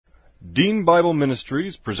Dean Bible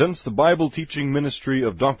Ministries presents the Bible teaching ministry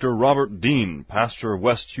of Dr. Robert Dean, pastor of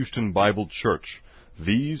West Houston Bible Church.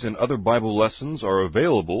 These and other Bible lessons are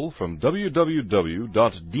available from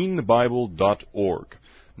www.deanbible.org.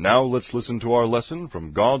 Now let's listen to our lesson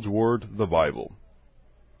from God's Word, the Bible.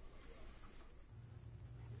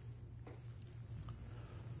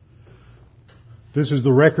 This is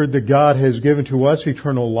the record that God has given to us,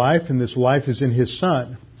 eternal life, and this life is in His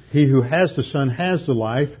Son. He who has the Son has the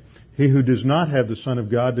life. He who does not have the Son of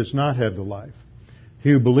God does not have the life. He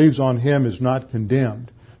who believes on Him is not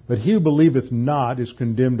condemned, but he who believeth not is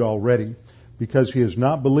condemned already, because he has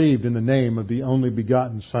not believed in the name of the only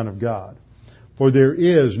begotten Son of God. For there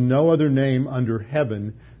is no other name under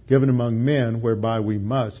heaven given among men whereby we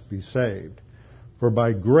must be saved. For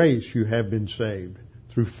by grace you have been saved,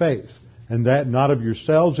 through faith, and that not of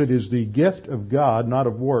yourselves, it is the gift of God, not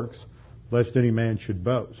of works, lest any man should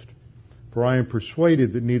boast. For I am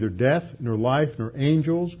persuaded that neither death, nor life, nor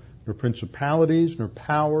angels, nor principalities, nor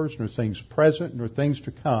powers, nor things present, nor things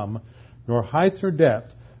to come, nor height nor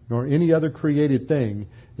depth, nor any other created thing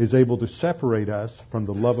is able to separate us from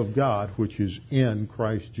the love of God which is in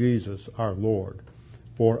Christ Jesus our Lord.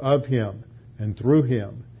 For of Him, and through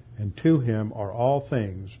Him, and to Him are all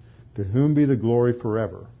things, to whom be the glory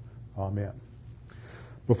forever. Amen.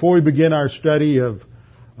 Before we begin our study of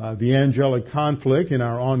the angelic conflict in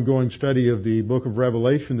our ongoing study of the book of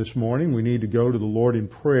Revelation this morning, we need to go to the Lord in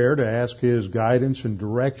prayer to ask His guidance and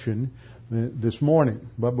direction this morning.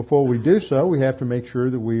 But before we do so, we have to make sure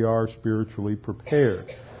that we are spiritually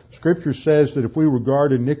prepared. Scripture says that if we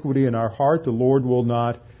regard iniquity in our heart, the Lord will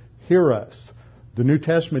not hear us. The New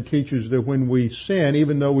Testament teaches that when we sin,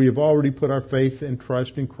 even though we have already put our faith and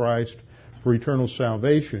trust in Christ for eternal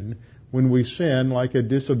salvation, when we sin like a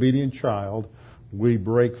disobedient child, we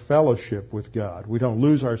break fellowship with God. We don't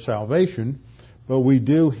lose our salvation, but we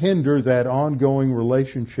do hinder that ongoing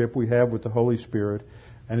relationship we have with the Holy Spirit,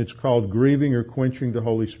 and it's called grieving or quenching the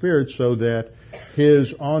Holy Spirit, so that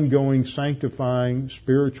His ongoing sanctifying,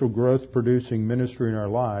 spiritual growth-producing ministry in our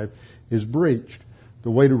life is breached.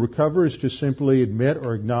 The way to recover is to simply admit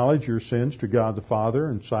or acknowledge your sins to God the Father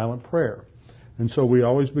in silent prayer. And so we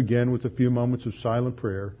always begin with a few moments of silent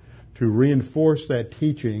prayer to reinforce that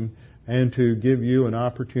teaching and to give you an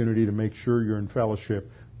opportunity to make sure you're in fellowship,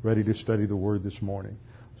 ready to study the Word this morning.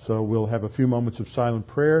 So we'll have a few moments of silent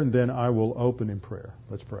prayer, and then I will open in prayer.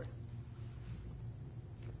 Let's pray.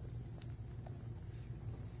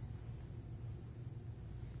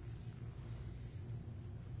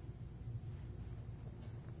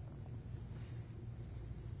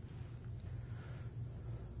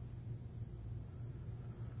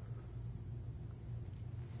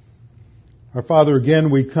 Our Father,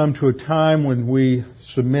 again, we come to a time when we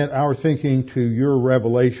submit our thinking to your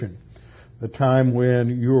revelation, a time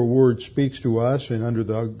when your word speaks to us, and under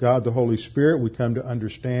God the Holy Spirit, we come to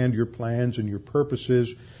understand your plans and your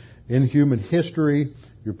purposes in human history,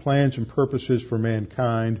 your plans and purposes for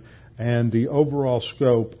mankind, and the overall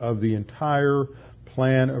scope of the entire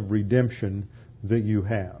plan of redemption that you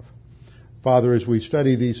have. Father, as we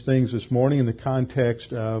study these things this morning in the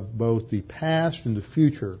context of both the past and the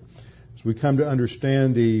future, as we come to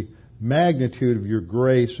understand the magnitude of your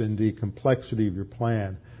grace and the complexity of your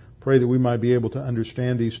plan, pray that we might be able to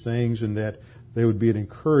understand these things and that they would be an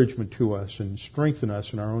encouragement to us and strengthen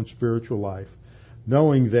us in our own spiritual life,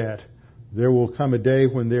 knowing that there will come a day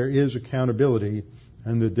when there is accountability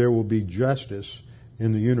and that there will be justice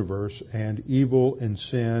in the universe, and evil and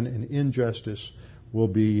sin and injustice will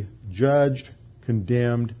be judged,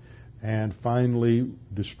 condemned, and finally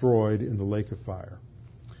destroyed in the lake of fire.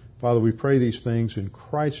 Father, we pray these things in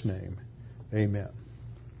Christ's name. Amen.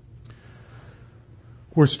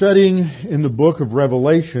 We're studying in the book of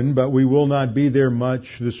Revelation, but we will not be there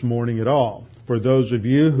much this morning at all. For those of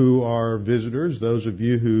you who are visitors, those of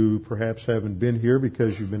you who perhaps haven't been here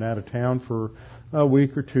because you've been out of town for a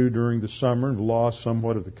week or two during the summer and lost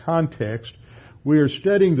somewhat of the context, we are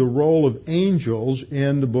studying the role of angels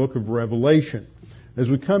in the book of Revelation. As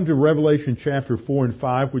we come to Revelation chapter 4 and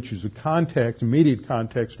 5, which is the context, immediate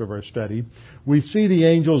context of our study, we see the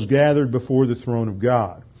angels gathered before the throne of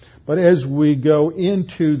God. But as we go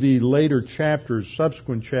into the later chapters,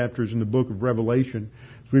 subsequent chapters in the book of Revelation,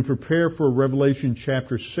 as we prepare for Revelation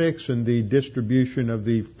chapter 6 and the distribution of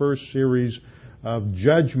the first series of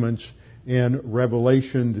judgments in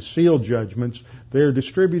Revelation, the seal judgments, they are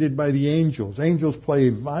distributed by the angels. Angels play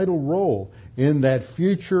a vital role in that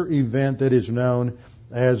future event that is known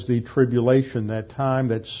as the tribulation, that time,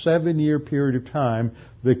 that 7-year period of time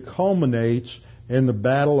that culminates in the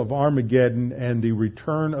battle of Armageddon and the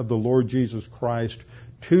return of the Lord Jesus Christ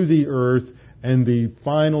to the earth and the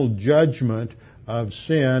final judgment of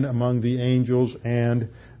sin among the angels and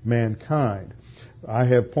mankind. I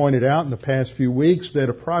have pointed out in the past few weeks that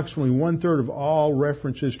approximately 1/3 of all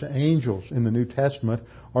references to angels in the New Testament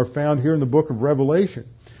are found here in the book of Revelation.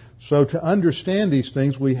 So to understand these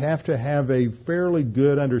things, we have to have a fairly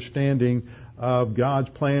good understanding of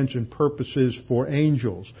God's plans and purposes for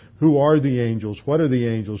angels. Who are the angels? What are the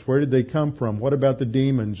angels? Where did they come from? What about the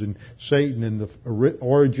demons and Satan and the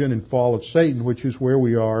origin and fall of Satan, which is where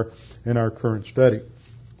we are in our current study.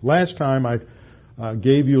 Last time I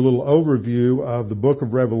gave you a little overview of the book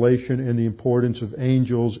of Revelation and the importance of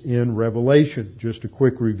angels in Revelation. Just a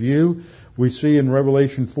quick review. We see in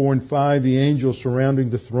Revelation 4 and 5 the angels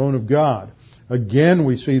surrounding the throne of God. Again,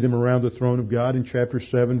 we see them around the throne of God in chapter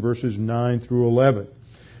 7, verses 9 through 11.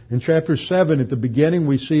 In chapter 7, at the beginning,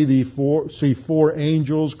 we see four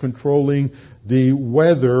angels controlling the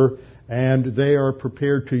weather, and they are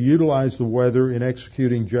prepared to utilize the weather in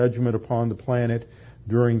executing judgment upon the planet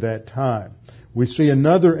during that time. We see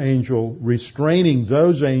another angel restraining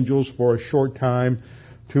those angels for a short time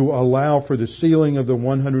to allow for the sealing of the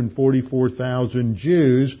 144,000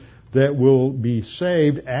 Jews that will be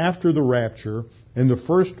saved after the rapture in the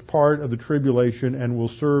first part of the tribulation and will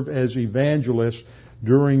serve as evangelists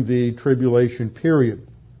during the tribulation period.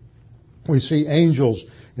 We see angels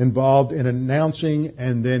involved in announcing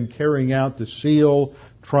and then carrying out the seal,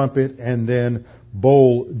 trumpet, and then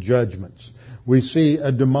bowl judgments. We see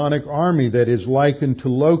a demonic army that is likened to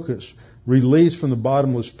locusts, released from the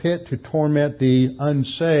bottomless pit to torment the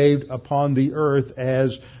unsaved upon the earth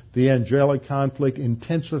as the angelic conflict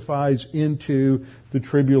intensifies into the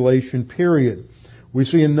tribulation period. We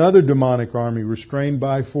see another demonic army restrained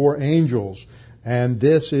by 4 angels, and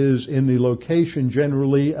this is in the location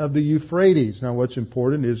generally of the Euphrates. Now what's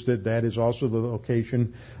important is that is also the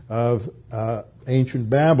location of ancient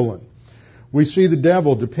Babylon. We see the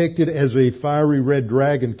devil depicted as a fiery red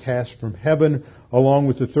dragon cast from heaven, along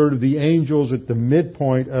with 1/3 of the angels at the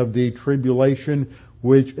midpoint of the tribulation,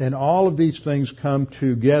 and all of these things come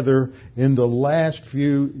together in the last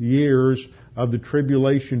few years of the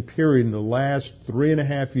tribulation period. In the last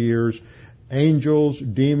 3.5 years, angels,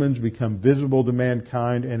 demons become visible to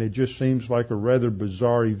mankind, and it just seems like a rather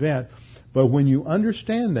bizarre event. But when you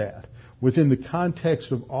understand that, within the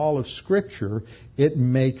context of all of Scripture, it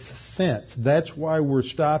makes sense. That's why we're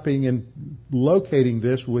stopping and locating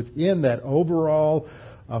this within that overall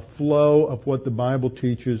flow of what the Bible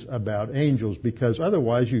teaches about angels, because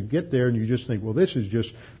otherwise you get there and you just think, well, this is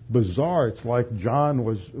just bizarre. It's like John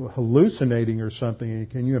was hallucinating or something. And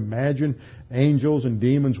can you imagine angels and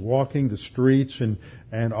demons walking the streets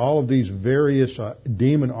and all of these various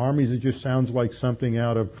demon armies? It just sounds like something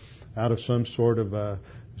out of some sort of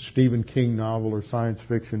Stephen King novel or science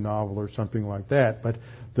fiction novel or something like that. But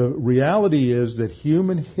the reality is that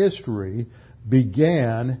human history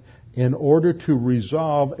began in order to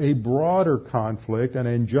resolve a broader conflict, an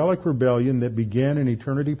angelic rebellion that began in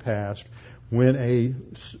eternity past when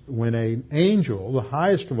an angel, the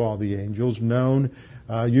highest of all the angels, known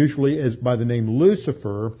usually as by the name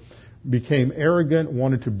Lucifer, became arrogant,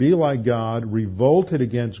 wanted to be like God, revolted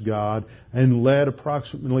against God, and led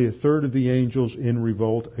approximately 1/3 of the angels in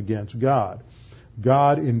revolt against God.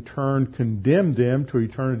 God in turn condemned them to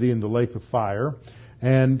eternity in the lake of fire,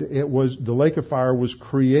 and the lake of fire was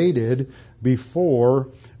created before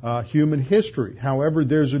human history. However,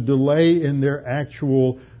 there's a delay in their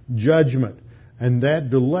actual judgment, and that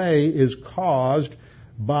delay is caused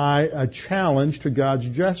by a challenge to God's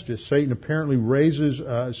justice. Satan apparently raises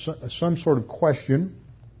some sort of question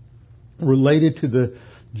related to the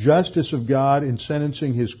justice of God in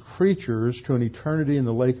sentencing His creatures to an eternity in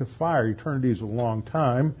the lake of fire. Eternity is a long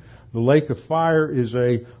time. The lake of fire is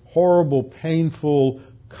a horrible, painful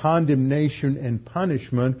condemnation and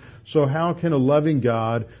punishment. So how can a loving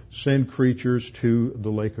God send creatures to the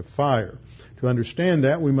lake of fire? To understand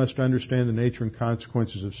that, we must understand the nature and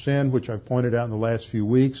consequences of sin, which I've pointed out in the last few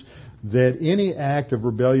weeks, that any act of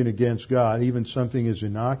rebellion against God, even something as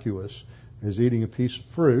innocuous as eating a piece of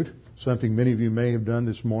fruit, something many of you may have done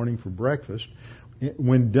this morning for breakfast,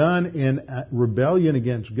 when done in rebellion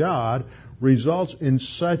against God, results in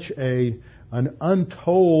such an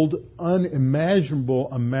untold,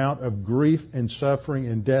 unimaginable amount of grief and suffering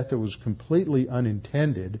and death that was completely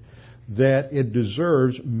unintended, that it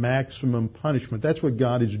deserves maximum punishment. That's what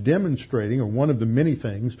God is demonstrating, or one of the many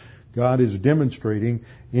things God is demonstrating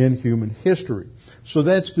in human history. So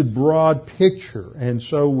that's the broad picture. And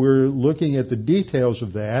so we're looking at the details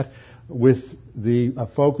of that with the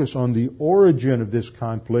focus on the origin of this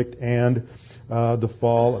conflict and the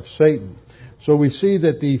fall of Satan. So we see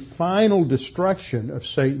that the final destruction of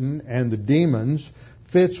Satan and the demons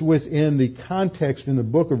fits within the context in the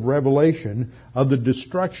book of Revelation of the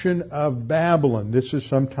destruction of Babylon. This is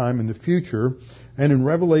sometime in the future. And in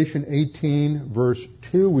Revelation 18, verse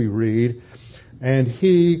 2, we read, "And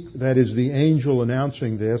he," that is the angel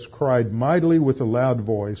announcing this, "cried mightily with a loud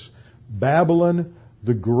voice, Babylon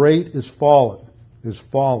the great is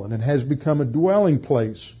fallen, and has become a dwelling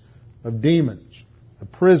place of demons, a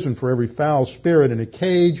prison for every foul spirit, and a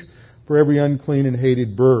cage for every unclean and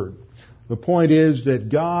hated bird." The point is that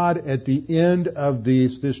God, at the end of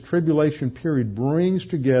this tribulation period, brings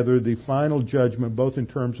together the final judgment, both in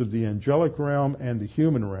terms of the angelic realm and the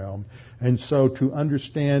human realm. And so to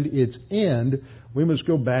understand its end, we must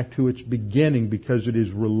go back to its beginning, because it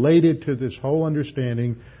is related to this whole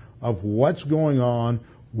understanding of what's going on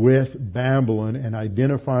with Babylon and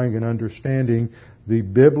identifying and understanding the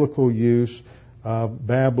biblical use of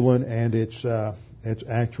Babylon and its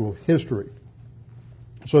actual history.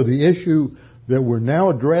 So the issue that we're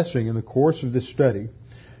now addressing in the course of this study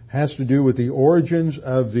has to do with the origins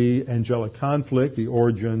of the angelic conflict, the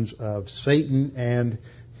origins of Satan and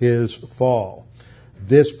his fall.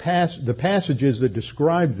 The passages that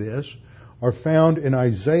describe this are found in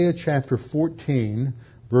Isaiah chapter 14,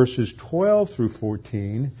 verses 12 through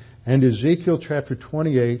 14, and Ezekiel chapter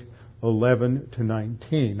 28, 11 to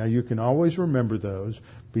 19. Now you can always remember those,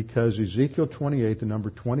 because Ezekiel 28, the number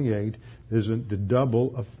 28, is the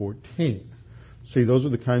double of 14. See, those are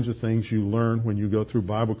the kinds of things you learn when you go through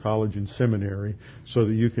Bible college and seminary, so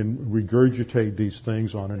that you can regurgitate these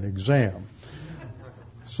things on an exam.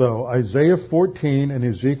 So Isaiah 14 and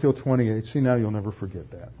Ezekiel 28, see, now you'll never forget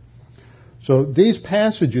that. So these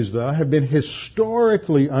passages, though, have been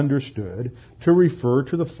historically understood to refer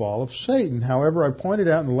to the fall of Satan. However, I pointed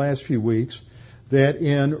out in the last few weeks that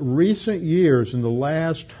in recent years, in the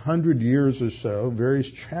last 100 years or so, various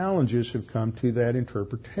challenges have come to that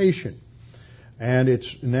interpretation. And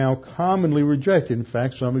it's now commonly rejected. In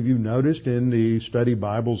fact, some of you noticed in the study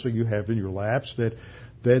Bibles that you have in your laps that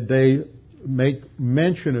they make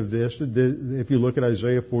mention of this. If you look at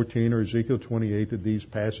Isaiah 14 or Ezekiel 28, that these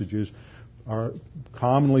passages are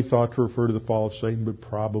commonly thought to refer to the fall of Satan, but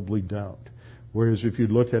probably don't. Whereas if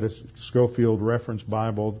you'd looked at a Scofield Reference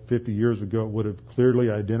Bible 50 years ago, it would have clearly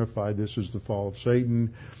identified this as the fall of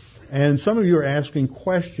Satan. And some of you are asking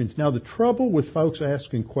questions. Now, the trouble with folks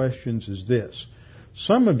asking questions is this.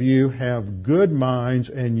 Some of you have good minds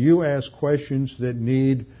and you ask questions that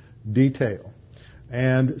need detail.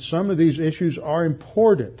 And some of these issues are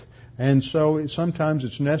important. And so sometimes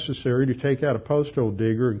it's necessary to take out a post hole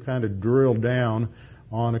digger and kind of drill down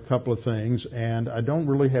on a couple of things. And I don't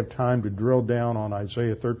really have time to drill down on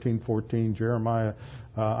Isaiah 13, 14,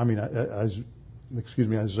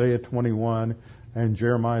 Isaiah 21 and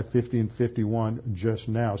Jeremiah 50 and 51 just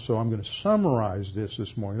now. So I'm going to summarize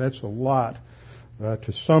this morning. That's a lot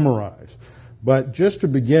to summarize. But just to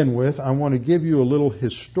begin with, I want to give you a little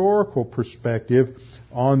historical perspective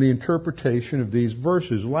on the interpretation of these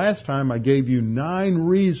verses. Last time I gave you 9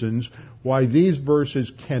 reasons why these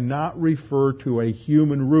verses cannot refer to a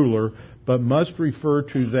human ruler, but must refer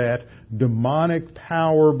to that demonic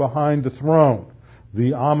power behind the throne,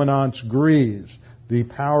 the Amonon's Grease, the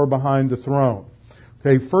power behind the throne.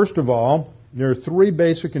 Okay, first of all, there are 3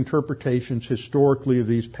 basic interpretations historically of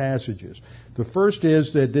these passages. The first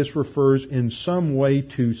is that this refers in some way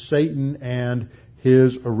to Satan and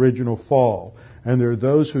his original fall. And there are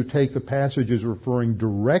those who take the passages referring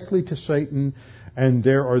directly to Satan, and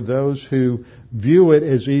there are those who view it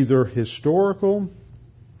as either historical,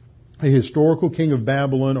 a historical king of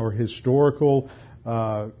Babylon, or historical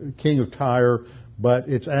king of Tyre, but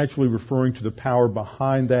it's actually referring to the power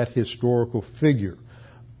behind that historical figure.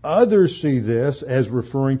 Others see this as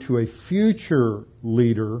referring to a future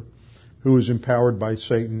leader who is empowered by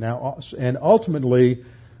Satan. Now, and ultimately,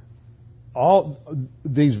 all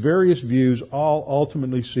these various views all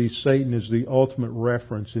ultimately see Satan as the ultimate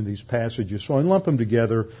reference in these passages. So I lump them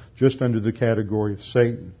together just under the category of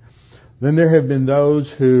Satan. Then there have been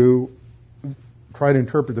those who try to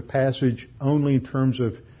interpret the passage only in terms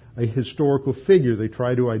of a historical figure. They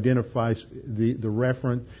try to identify the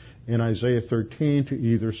reference in Isaiah 13 to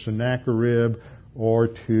either Sennacherib or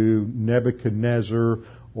to Nebuchadnezzar,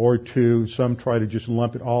 or to, some try to just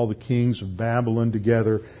lump it all the kings of Babylon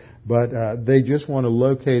together. But they just want to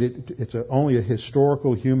locate it. It's only a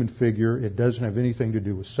historical human figure. It doesn't have anything to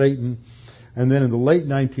do with Satan. And then in the late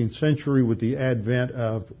 19th century, with the advent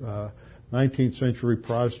of 19th century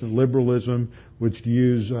Protestant liberalism, which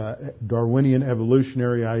used Darwinian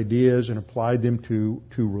evolutionary ideas and applied them to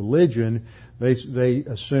religion. They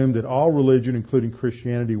assumed that all religion, including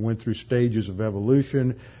Christianity, went through stages of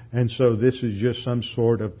evolution, and so this is just some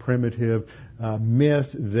sort of primitive myth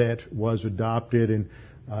that was adopted and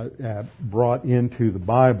brought into the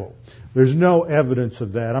Bible. There's no evidence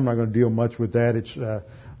of that. I'm not going to deal much with that.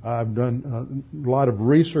 I've done a lot of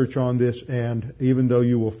research on this, and even though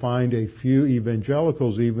you will find a few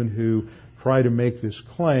evangelicals even who try to make this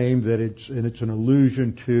claim that it's an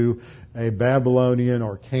allusion to a Babylonian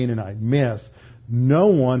or Canaanite myth, no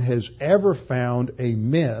one has ever found a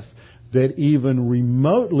myth that even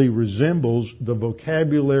remotely resembles the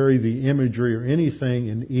vocabulary, the imagery, or anything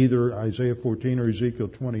in either Isaiah 14 or Ezekiel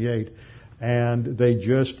 28, and they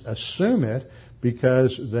just assume it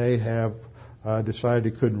because they have decided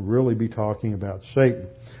it couldn't really be talking about Satan.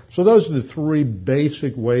 So those are the three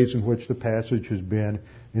basic ways in which the passage has been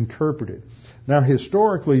interpreted. Now,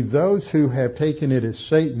 historically, those who have taken it as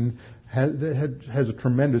Satan has a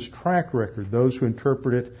tremendous track record. Those who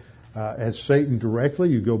interpret it as Satan directly,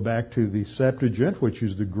 you go back to the Septuagint, which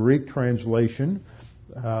is the Greek translation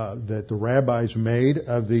that the rabbis made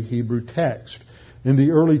of the Hebrew text. In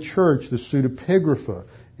the early church, the pseudepigrapha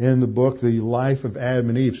in the book, The Life of Adam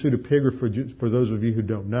and Eve. Pseudepigrapha, for those of you who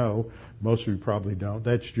don't know, most of you probably don't,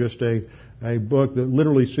 that's just a book that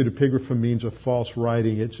literally pseudepigrapha means a false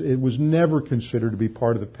writing. It was never considered to be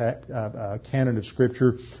part of the canon of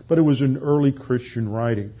Scripture, but it was an early Christian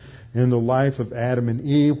writing. In The Life of Adam and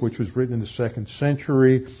Eve, which was written in the 2nd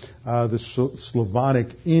century, the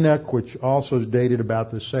Slavonic Enoch, which also is dated about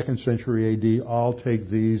the 2nd century AD, all take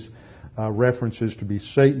these references to be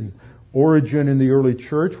Satan. Origen in the early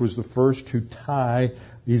church was the first to tie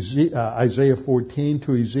Isaiah 14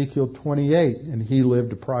 to Ezekiel 28, and he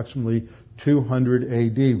lived approximately 200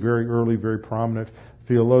 AD, very early, very prominent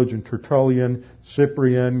theologian. Tertullian,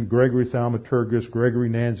 Cyprian, Gregory Thaumaturgus, Gregory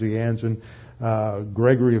Nazianzen,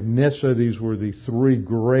 Gregory of Nyssa. These were the three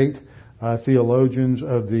great theologians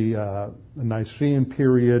of the Nicene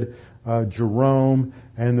period. Jerome,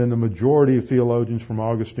 and then the majority of theologians from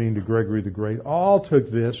Augustine to Gregory the Great all took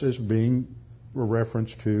this as being a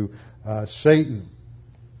reference to Satan.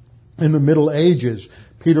 In the Middle Ages,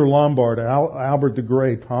 Peter Lombard, Albert the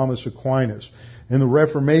Great, Thomas Aquinas. In the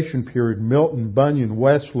Reformation period, Milton, Bunyan,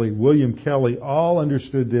 Wesley, William Kelly all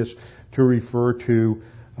understood this to refer to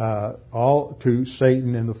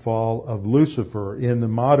Satan and the fall of Lucifer. In the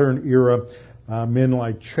modern era, men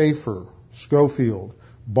like Schaeffer, Schofield,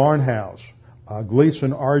 Barnhouse,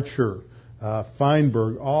 Gleason Archer,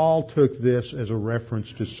 Feinberg, all took this as a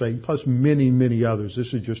reference to Satan, plus many, many others.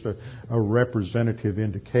 This is just a representative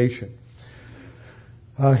indication.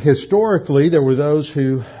 Historically, there were those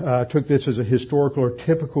who took this as a historical or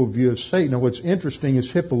typical view of Satan. Now, what's interesting is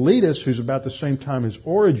Hippolytus, who's about the same time as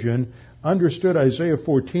Origen, understood Isaiah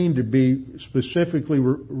 14 to be specifically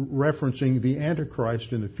referencing the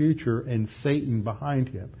Antichrist in the future and Satan behind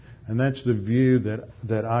him. And that's the view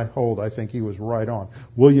that I hold. I think he was right on.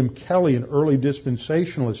 William Kelly, an early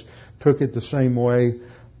dispensationalist, took it the same way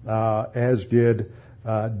as did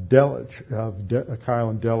Delitzsch, of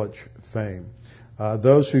Keil and Delitzsch fame.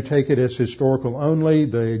 Those who take it as historical only,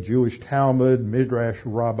 the Jewish Talmud, Midrash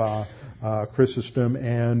Rabbah, Chrysostom,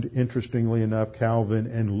 and interestingly enough, Calvin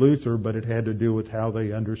and Luther, but it had to do with how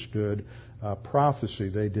they understood prophecy.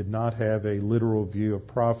 They did not have a literal view of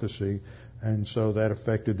prophecy, and so that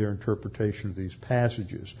affected their interpretation of these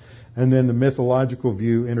passages. And then the mythological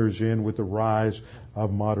view enters in with the rise of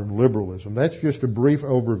modern liberalism. That's just a brief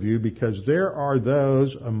overview because there are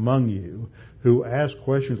those among you who ask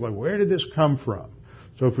questions like, where did this come from?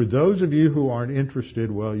 So for those of you who aren't interested,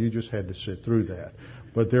 well, you just had to sit through that.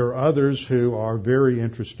 But there are others who are very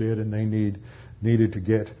interested and they needed to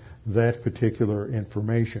get that particular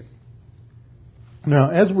information. Now,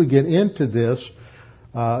 as we get into this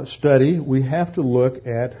study, we have to look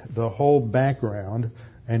at the whole background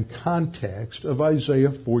and context of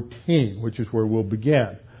Isaiah 14, which is where we'll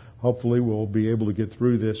begin. Hopefully we'll be able to get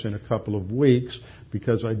through this in a couple of weeks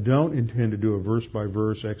because I don't intend to do a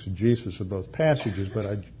verse-by-verse exegesis of both passages,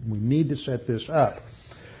 but we need to set this up.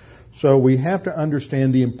 So we have to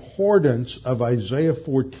understand the importance of Isaiah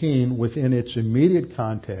 14 within its immediate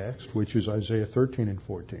context, which is Isaiah 13 and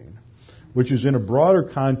 14, which is in a broader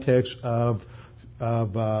context of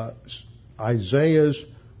Isaiah's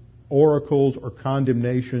oracles or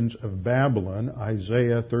condemnations of Babylon,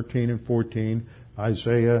 Isaiah 13 and 14,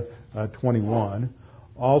 Isaiah 21.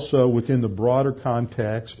 Also within the broader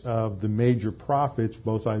context of the major prophets,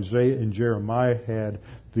 both Isaiah and Jeremiah had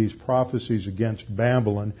these prophecies against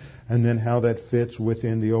Babylon, and then how that fits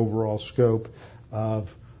within the overall scope of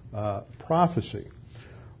prophecy.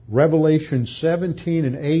 Revelation 17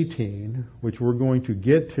 and 18, which we're going to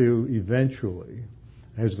get to eventually,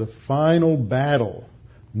 as the final battle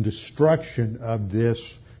and destruction of this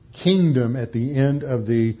kingdom at the end of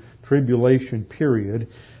the tribulation period,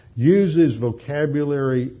 uses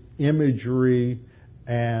vocabulary, imagery,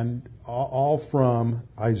 and all from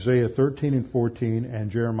Isaiah 13 and 14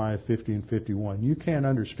 and Jeremiah 50 and 51. You can't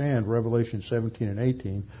understand Revelation 17 and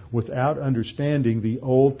 18 without understanding the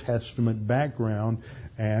Old Testament background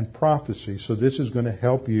and prophecy. So this is going to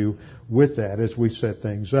help you with that as we set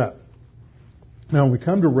things up. Now, when we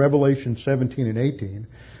come to Revelation 17 and 18,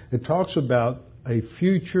 it talks about a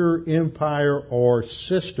future empire or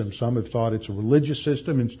system. Some have thought it's a religious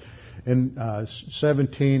system in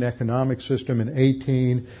 17, economic system in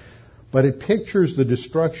 18. But it pictures the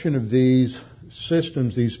destruction of these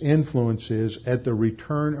systems, these influences, at the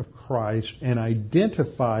return of Christ, and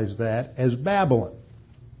identifies that as Babylon.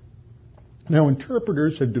 Now,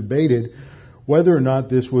 interpreters have debated whether or not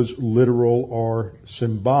this was literal or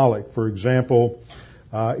symbolic. For example,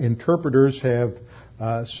 interpreters have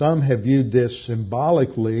some have viewed this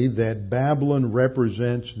symbolically, that Babylon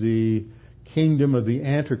represents the kingdom of the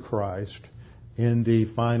Antichrist in the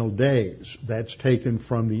final days. That's taken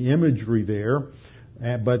from the imagery there.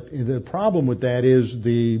 But the problem with that is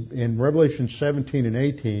in Revelation 17 and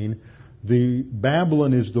 18, the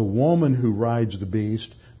Babylon is the woman who rides the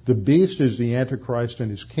beast. The beast is the Antichrist and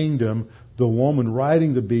his kingdom. The woman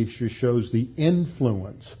riding the beast just shows the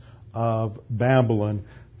influence of Babylon,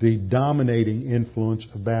 the dominating influence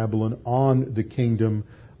of Babylon on the kingdom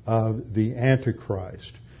of the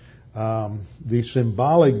Antichrist. The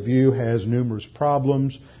symbolic view has numerous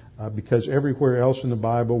problems because everywhere else in the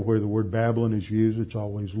Bible where the word Babylon is used, it's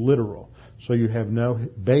always literal. So you have no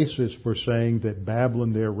basis for saying that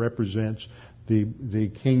Babylon there represents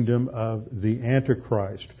the kingdom of the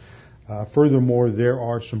Antichrist. Furthermore, there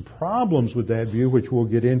are some problems with that view, which we'll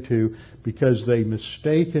get into, because they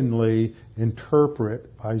mistakenly interpret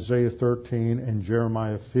Isaiah 13 and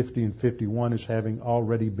Jeremiah 50 and 51 as having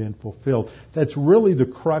already been fulfilled. That's really the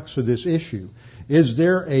crux of this issue. Is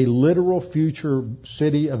there a literal future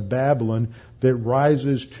city of Babylon that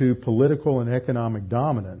rises to political and economic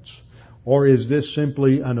dominance? Or is this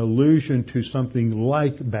simply an allusion to something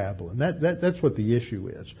like Babylon? That's what the issue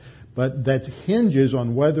is. But that hinges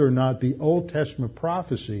on whether or not the Old Testament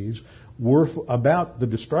prophecies were about the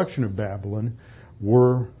destruction of Babylon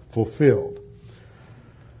were fulfilled.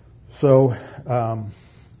 So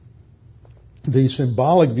the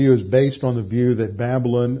symbolic view is based on the view that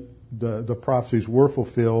Babylon, the prophecies were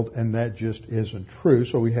fulfilled, and that just isn't true.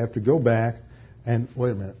 So we have to go back and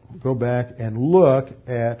look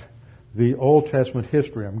at the Old Testament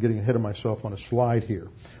history. I'm getting ahead of myself on a slide here.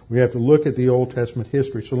 We have to look at the Old Testament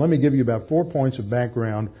history. So let me give you about 4 points of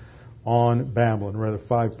background on Babylon, rather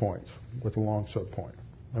 5 points with a long subpoint.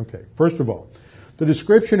 Okay, first of all, the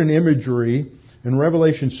description and imagery in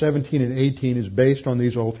Revelation 17 and 18 is based on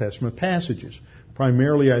these Old Testament passages,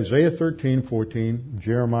 primarily Isaiah 13, 14,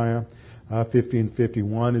 Jeremiah 50 and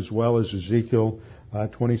 51, as well as Ezekiel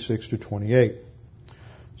 26 to 28.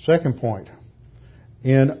 Second point,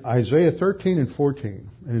 in Isaiah 13 and 14,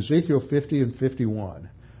 and Ezekiel 50 and 51,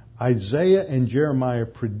 Isaiah and Jeremiah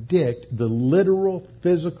predict the literal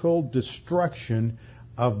physical destruction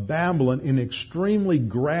of Babylon in extremely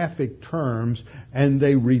graphic terms, and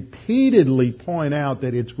they repeatedly point out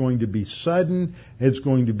that it's going to be sudden, it's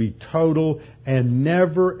going to be total, and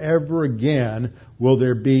never ever again will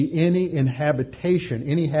there be any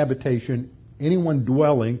habitation, anyone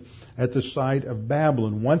dwelling at the site of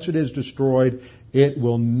Babylon. Once it is destroyed, it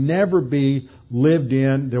will never be lived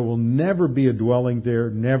in. There will never be a dwelling there,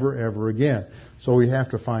 never ever again. So we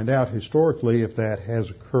have to find out historically if that has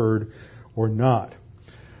occurred or not.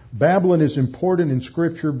 Babylon is important in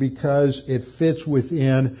Scripture because it fits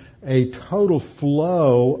within a total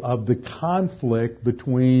flow of the conflict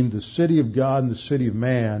between the city of God and the city of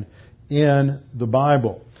man in the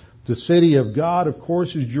Bible. The city of God, of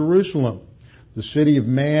course, is Jerusalem. The city of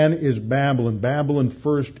man is Babylon. Babylon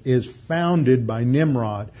first is founded by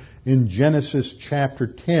Nimrod in Genesis chapter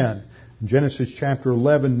 10. In Genesis chapter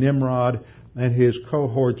 11, Nimrod and his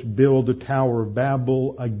cohorts build the Tower of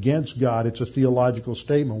Babel against God. It's a theological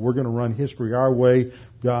statement. We're going to run history our way.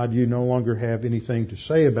 God, you no longer have anything to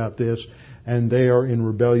say about this. And they are in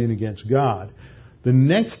rebellion against God. The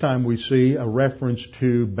next time we see a reference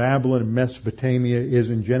to Babylon and Mesopotamia is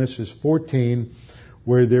in Genesis 14,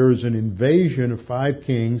 where there is an invasion of 5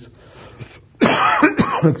 kings,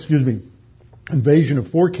 invasion of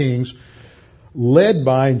 4 kings led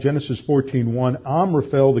by, in Genesis 14:1,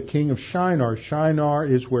 Amraphel, the king of Shinar. Shinar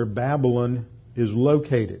is where Babylon is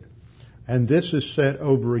located. And this is set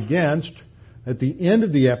over against, at the end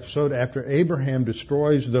of the episode, after Abraham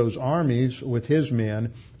destroys those armies with his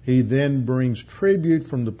men, he then brings tribute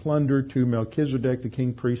from the plunder to Melchizedek, the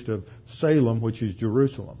king priest of Salem, which is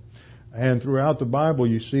Jerusalem. And throughout the Bible,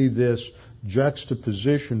 you see this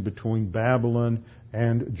juxtaposition between Babylon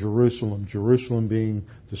and Jerusalem. Jerusalem being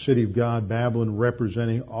the city of God, Babylon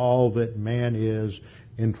representing all that man is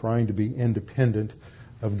in trying to be independent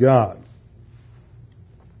of God.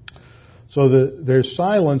 So there's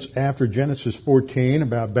silence after Genesis 14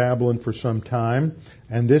 about Babylon for some time,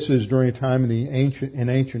 and this is during a time in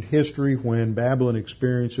ancient history when Babylon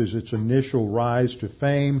experiences its initial rise to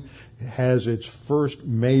fame. It has its first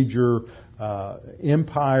major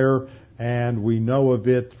empire, and we know of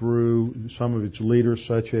it through some of its leaders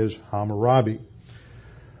such as Hammurabi.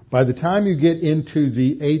 By the time you get into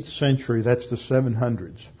the 8th century, that's the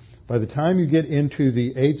 700s, by the time you get into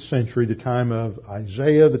the 8th century, the time of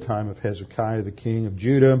Isaiah, the time of Hezekiah, the king of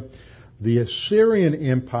Judah, the Assyrian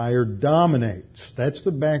Empire dominates. That's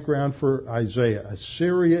the background for Isaiah.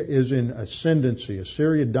 Assyria is in ascendancy.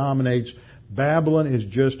 Assyria dominates. Babylon is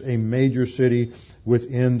just a major city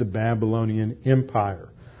within the Babylonian Empire.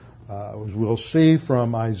 As we'll see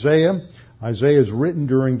from Isaiah, Isaiah is written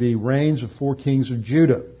during the reigns of 4 kings of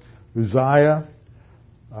Judah. Uzziah,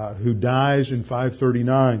 who dies in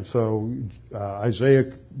 539. So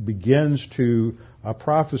Isaiah begins to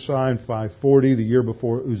prophesy in 540, the year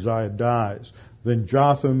before Uzziah dies. Then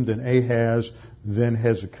Jotham, then Ahaz, then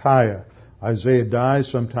Hezekiah. Isaiah dies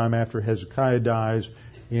sometime after Hezekiah dies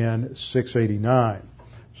in 689.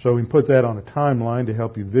 So we can put that on a timeline to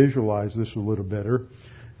help you visualize this a little better.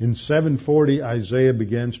 In 740, Isaiah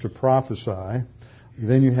begins to prophesy.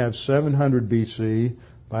 Then you have 700 BC.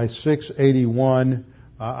 By 681,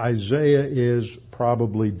 Isaiah is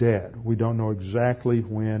probably dead. We don't know exactly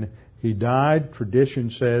when he died. Tradition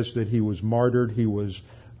says that he was martyred. He was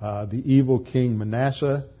the evil king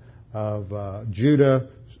Manasseh of Judah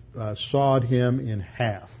sawed him in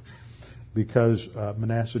half because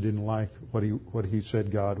Manasseh didn't like what he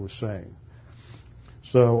said God was saying.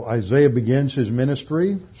 So Isaiah begins his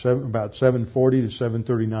ministry about 740 to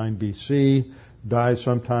 739 BC, dies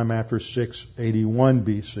sometime after 681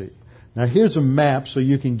 BC. Now here's a map so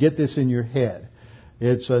you can get this in your head.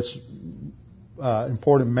 It's a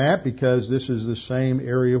important map because this is the same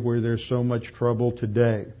area where there's so much trouble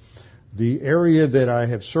today. The area that I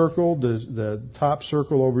have circled, the top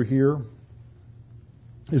circle over here,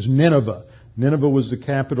 is Nineveh. Nineveh was the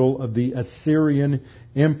capital of the Assyrian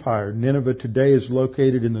Empire. Nineveh today is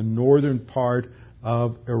located in the northern part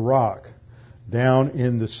of Iraq. Down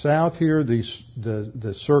in the south here,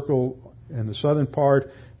 the circle in the southern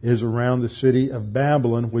part is around the city of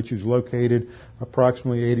Babylon, which is located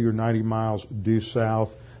approximately 80 or 90 miles due south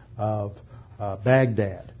of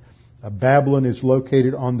Baghdad. Babylon is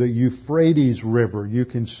located on the Euphrates River. You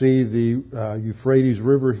can see the Euphrates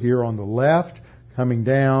River here on the left coming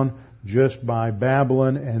down just by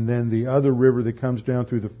Babylon, and then the other river that comes down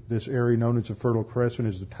through this area known as the Fertile Crescent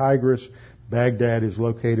is the Tigris. Baghdad is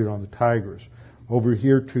located on the Tigris. Over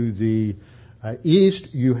here to the east,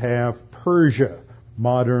 you have Persia,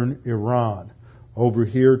 modern Iran. Over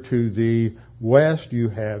here to the west, you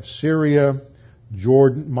have Syria,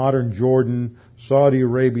 Jordan, modern Jordan, Saudi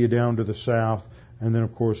Arabia down to the south, and then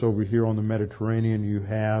of course over here on the Mediterranean you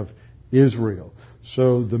have Israel.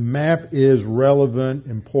 So the map is relevant,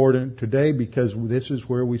 important today because this is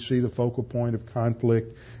where we see the focal point of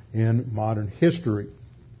conflict in modern history.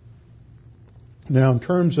 Now in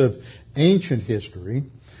terms of ancient history,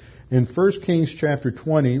 in 1 Kings chapter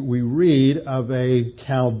 20 we read of a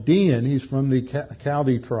Chaldean, he's from the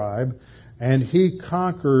Chaldee tribe, and he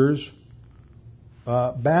conquers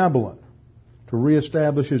Babylon to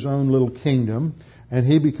reestablish his own little kingdom, and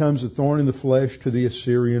he becomes a thorn in the flesh to the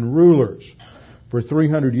Assyrian rulers. For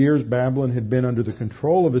 300 years, Babylon had been under the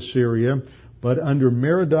control of Assyria, but under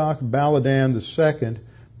Merodach-Baladan II,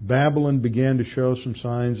 Babylon began to show some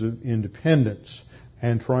signs of independence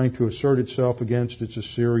and trying to assert itself against its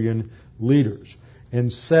Assyrian leaders. In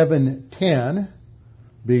 710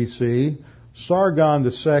 BC, Sargon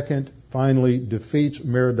II finally defeats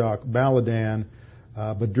Merodach-Baladan,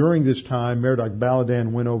 but during this time,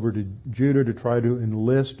 Merodach-Baladan went over to Judah to try to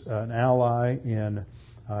enlist an ally in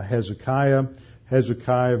Hezekiah.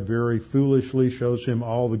 Hezekiah very foolishly shows him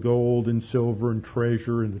all the gold and silver and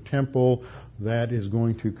treasure in the temple that is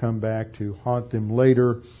going to come back to haunt them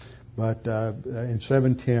later. But in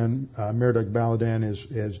 710, Merodach-Baladan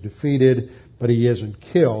is defeated, but he isn't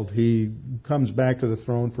killed. He comes back to the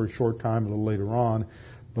throne for a short time a little later on.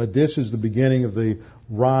 But this is the beginning of the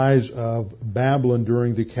rise of Babylon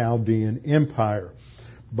during the Chaldean Empire.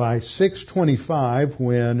 By 625,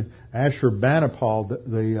 when Ashurbanipal,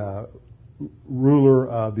 the ruler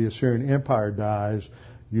of the Assyrian Empire, dies,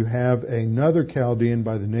 you have another Chaldean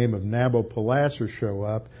by the name of Nabopolassar show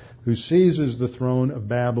up, who seizes the throne of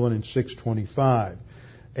Babylon in 625.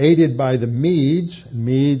 Aided by the Medes,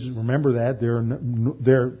 remember that,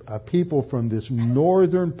 they're people from this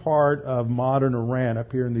northern part of modern Iran,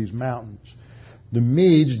 up here in these mountains. The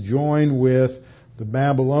Medes join with the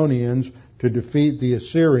Babylonians to defeat the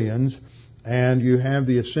Assyrians, and you have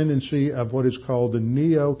the ascendancy of what is called the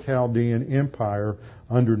Neo-Chaldean Empire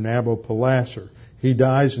under Nabopolassar. He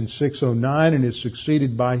dies in 609 and is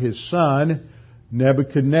succeeded by his son,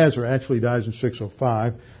 Nebuchadnezzar. Actually dies in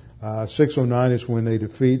 605. 609 is when they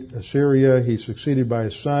defeat Assyria. He's succeeded by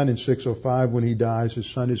his son. In 605, when he dies,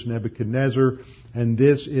 his son is Nebuchadnezzar. And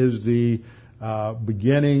this is the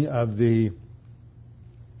beginning of the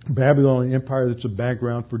Babylonian Empire. That's a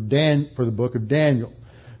background for the book of Daniel.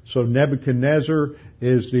 So Nebuchadnezzar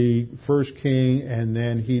is the first king, and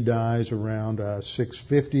then he dies around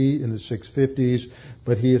 650, in the 650s,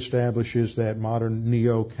 but he establishes that modern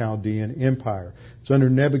Neo-Chaldean Empire. It's under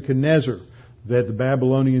Nebuchadnezzar that the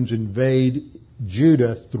Babylonians invade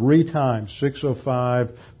Judah 3 times, 605,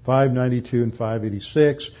 592, and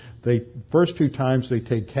 586. First 2 times they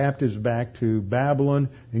take captives back to Babylon,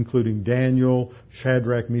 including Daniel,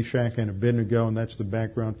 Shadrach, Meshach, and Abednego, and that's the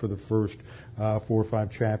background for the first 4 or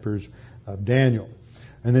 5 chapters of Daniel.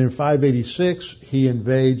 And then in 586,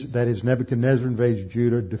 Nebuchadnezzar invades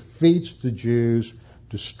Judah, defeats the Jews,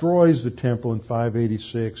 destroys the temple in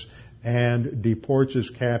 586, and deports as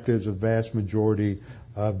captives a vast majority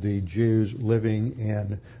of the Jews living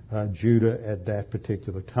in Judah at that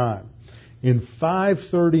particular time. In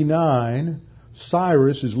 539,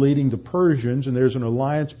 Cyrus is leading the Persians, and there's an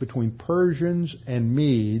alliance between Persians and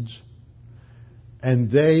Medes,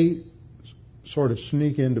 and they sort of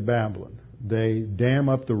sneak into Babylon. They dam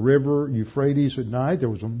up the river Euphrates at night. There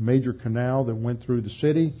was a major canal that went through the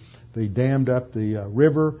city. They dammed up the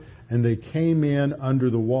river, and they came in under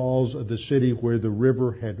the walls of the city where the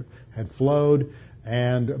river had flowed.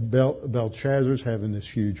 And Belshazzar's having this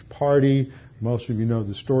huge party. Most of you know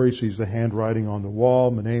the story. Sees the handwriting on the wall,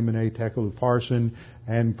 Mene, Mene, Tekel, Upharsin,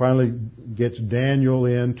 and finally gets Daniel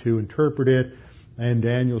in to interpret it. And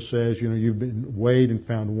Daniel says, you've been weighed and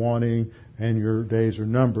found wanting, and your days are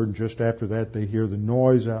numbered. And just after that, they hear the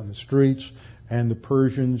noise out in the streets, and the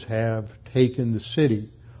Persians have taken the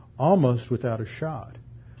city almost without a shot.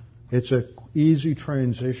 It's an easy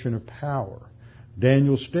transition of power.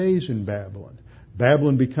 Daniel stays in Babylon.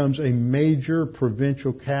 Babylon becomes a major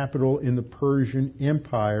provincial capital in the Persian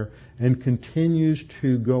Empire and continues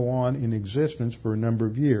to go on in existence for a number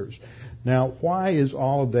of years. Now, why is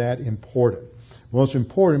all of that important? Well, it's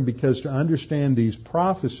important because to understand these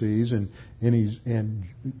prophecies in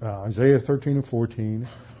Isaiah 13 and 14,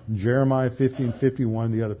 Jeremiah 15 and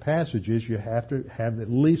 51, the other passages, you have to have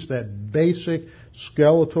at least that basic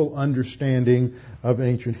skeletal understanding of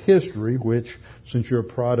ancient history, which, since you're a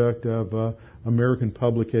product of American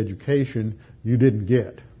public education, you didn't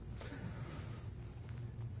get.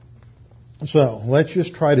 So, let's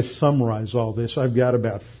just try to summarize all this. I've got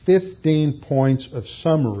about 15 points of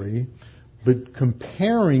summary, but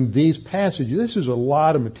comparing these passages, this is a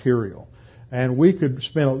lot of material. And we could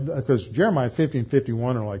spend, because Jeremiah 50 and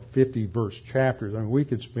 51 are like 50 verse chapters, we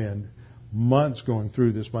could spend months going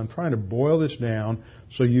through this, but I'm trying to boil this down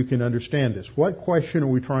so you can understand this. What question are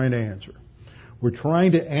we trying to answer? We're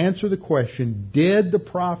trying to answer the question, did the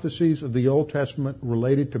prophecies of the Old Testament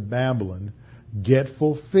related to Babylon get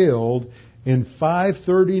fulfilled in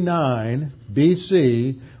 539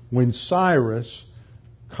 BC when Cyrus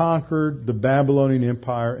conquered the Babylonian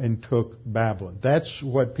Empire and took Babylon? That's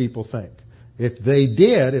what people think. If they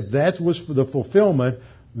did, if that was the fulfillment,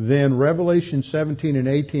 then Revelation 17 and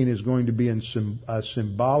 18 is going to be a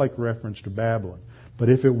symbolic reference to Babylon. But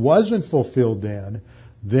if it wasn't fulfilled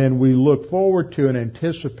then we look forward to and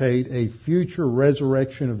anticipate a future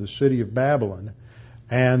resurrection of the city of Babylon,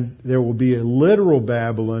 and there will be a literal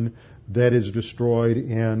Babylon that is destroyed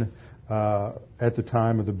at the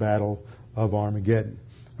time of the Battle of Armageddon.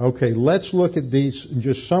 Okay, let's look at these and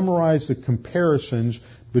just summarize the comparisons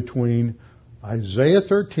between Isaiah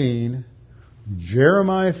 13,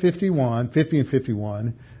 Jeremiah 50 and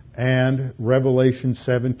 51, and Revelation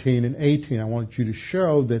 17 and 18. I want you to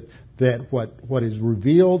show that what is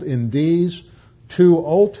revealed in these 2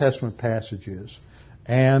 Old Testament passages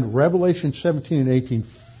And Revelation 17 and 18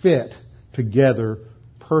 fit together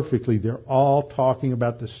perfectly. They're all talking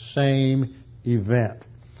about the same event.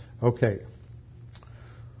 Okay.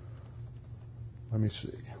 Let me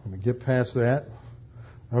see. Let me get past that.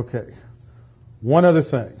 Okay. One other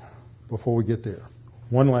thing before we get there.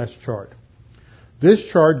 One last chart. This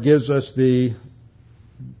chart gives us the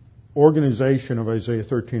organization of Isaiah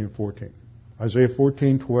 13 and 14. Isaiah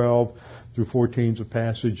 14:12 through 14 is a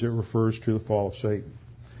passage that refers to the fall of Satan.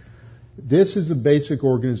 This is the basic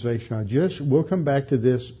organization. We'll come back to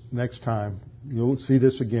this next time. You'll see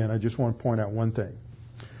this again. I just want to point out one thing.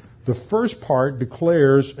 The first part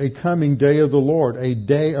declares a coming day of the Lord, a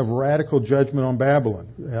day of radical judgment on Babylon.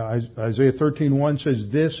 Isaiah 13:1 says,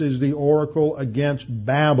 this is the oracle against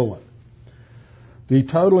Babylon. The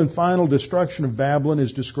total and final destruction of Babylon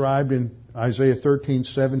is described in Isaiah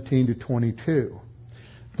 13:17 to 22.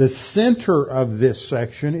 The center of this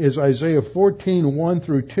section is Isaiah 14:1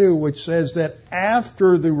 through 2, which says that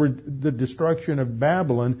after the destruction of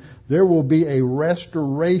Babylon, there will be a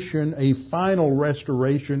restoration, a final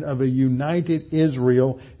restoration of a united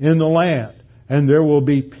Israel in the land. And there will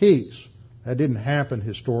be peace. That didn't happen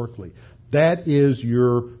historically. That is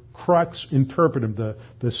your crux interpretive,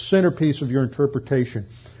 the centerpiece of your interpretation.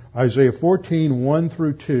 Isaiah 14:1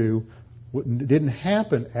 through 2 didn't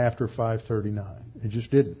happen after 539. It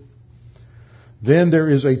just didn't. Then there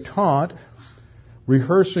is a taunt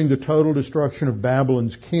rehearsing the total destruction of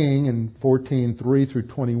Babylon's king in 14:3 through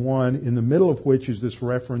 21, in the middle of which is this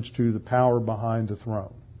reference to the power behind the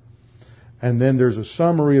throne. And then there's a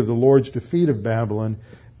summary of the Lord's defeat of Babylon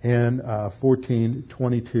in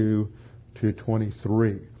 14:22 to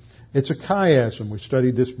 23. It's a chiasm. We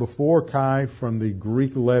studied this before. Chi from the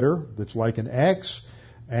Greek letter that's like an X,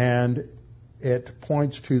 and it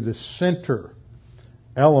points to the center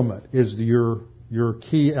element is your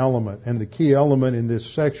key element. And the key element in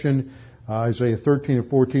this section, Isaiah 13 and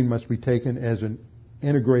 14, must be taken as an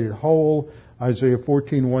integrated whole. Isaiah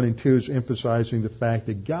 14:1 and 2 is emphasizing the fact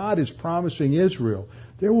that God is promising Israel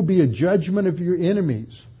there will be a judgment of your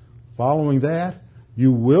enemies. Following that,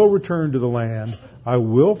 you will return to the land. I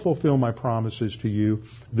will fulfill my promises to you.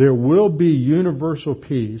 There will be universal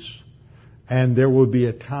peace, and there will be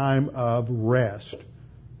a time of rest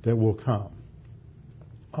that will come.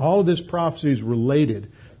 All of this prophecy is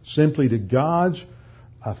related simply to God's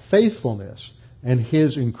faithfulness and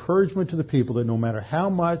His encouragement to the people that no matter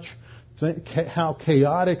how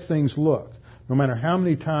chaotic things look, no matter how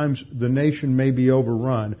many times the nation may be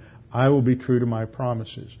overrun, I will be true to my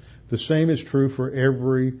promises. The same is true for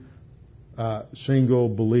every single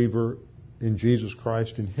believer in Jesus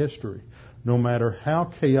Christ in history. No matter how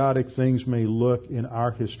chaotic things may look in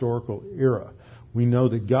our historical era, we know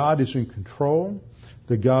that God is in control,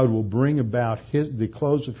 that God will bring about the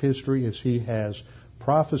close of history as He has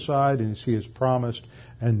prophesied and as He has promised,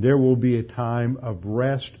 and there will be a time of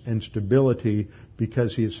rest and stability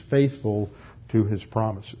because He is faithful to His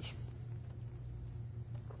promises.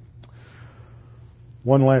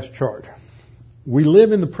 One last chart. We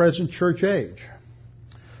live in the present church age.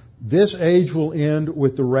 This age will end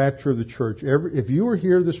with the rapture of the church. If you are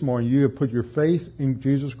here this morning, you have put your faith in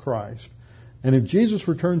Jesus Christ, and if Jesus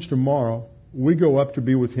returns tomorrow, we go up to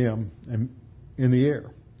be with Him in the air.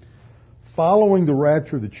 Following the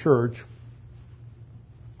rapture of the church,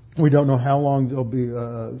 we don't know how long there'll be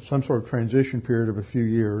some sort of transition period of a few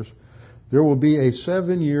years. There will be a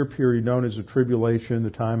 7-year period known as the tribulation,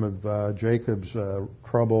 the time of Jacob's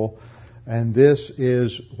trouble, and this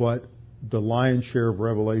is what the lion's share of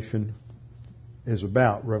Revelation is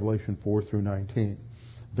about, Revelation 4 through 19.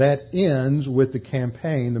 That ends with the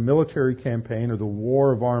campaign, the military campaign, or the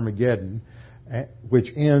War of Armageddon,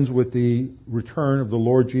 which ends with the return of the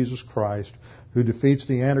Lord Jesus Christ, who defeats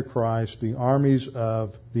the Antichrist, the armies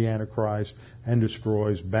of the Antichrist, and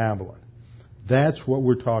destroys Babylon. That's what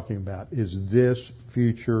we're talking about, is this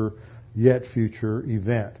future, yet future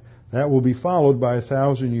event. That will be followed by a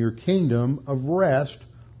 1,000-year kingdom of rest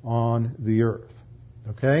on the earth.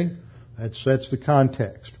 Okay? That sets the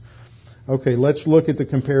context. Okay, let's look at the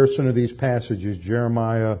comparison of these passages.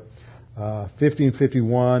 Jeremiah 50 and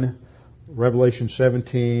 51, Revelation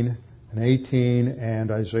 17 and 18,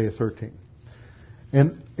 and Isaiah 13.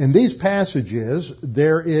 And in these passages,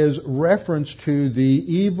 there is reference to the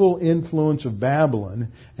evil influence of Babylon,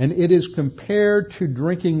 and it is compared to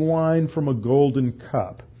drinking wine from a golden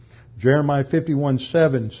cup. Jeremiah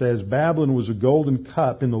 51:7 says, Babylon was a golden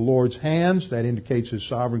cup in the Lord's hands. That indicates His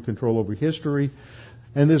sovereign control over history.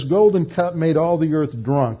 And this golden cup made all the earth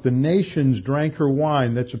drunk. The nations drank her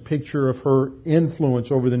wine. That's a picture of her influence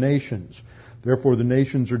over the nations. Therefore, the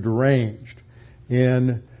nations are deranged.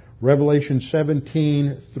 In Revelation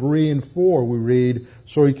 17:3 and 4, we read,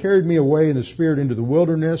 "So he carried me away in the Spirit into the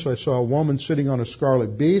wilderness. I saw a woman sitting on a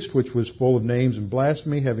scarlet beast, which was full of names and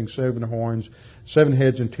blasphemy, having 7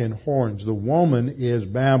 heads and 10 horns. The woman is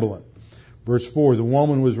Babylon." Verse 4, "The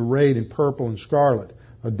woman was arrayed in purple and scarlet,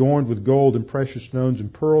 adorned with gold and precious stones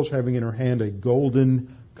and pearls, having in her hand a golden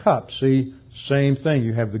cup." See, same thing.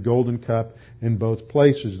 You have the golden cup in both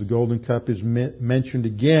places. The golden cup is mentioned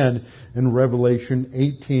again in Revelation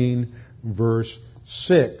 18, verse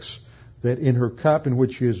 6, that in her cup in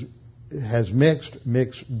which she has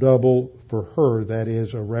mix double for her. That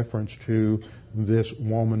is a reference to this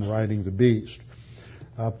woman riding the beast.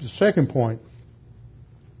 The second point,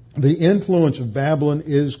 the influence of Babylon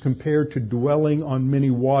is compared to dwelling on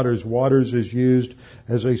many waters. Waters is used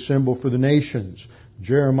as a symbol for the nations.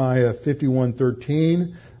 Jeremiah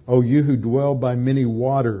 51:13, "O you who dwell by many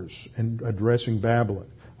waters," and addressing Babylon,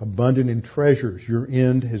 "abundant in treasures, your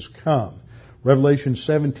end has come." Revelation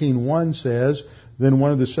 17:1 says, "Then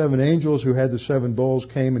one of the 7 angels who had the 7 bowls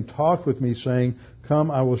came and talked with me, saying, 'Come,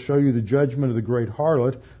 I will show you the judgment of the great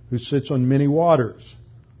harlot who sits on many waters.'"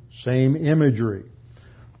 Same imagery.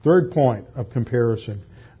 Third point of comparison.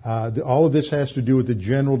 All of this has to do with the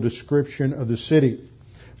general description of the city.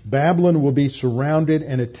 Babylon will be surrounded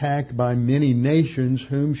and attacked by many nations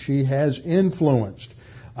whom she has influenced.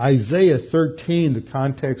 Isaiah 13, the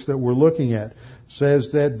context that we're looking at, says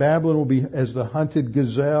that Babylon will be as the hunted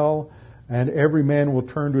gazelle, and every man will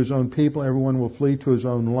turn to his own people, everyone will flee to his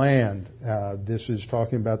own land. This is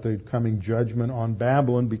talking about the coming judgment on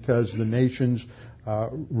Babylon because the nations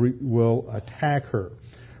will attack her.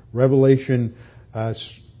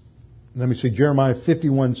 Jeremiah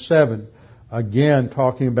 51:7. Again,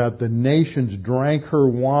 talking about the nations drank her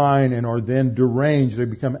wine and are then deranged. They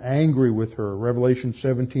become angry with her. Revelation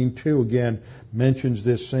 17:2 again mentions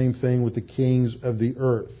this same thing with the kings of the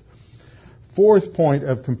earth. Fourth point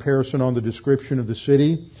of comparison on the description of the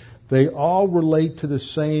city, they all relate to the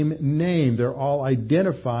same name. They're all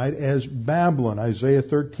identified as Babylon. Isaiah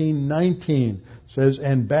 13:19 says,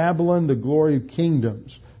 "And Babylon, the glory of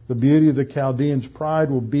kingdoms, the beauty of the Chaldeans'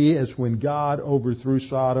 pride will be as when God overthrew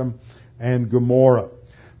Sodom and Gomorrah."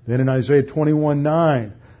 Then in Isaiah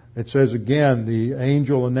 21:9, it says again, the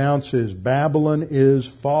angel announces, "Babylon is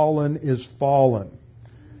fallen, is fallen."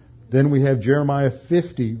 Then we have Jeremiah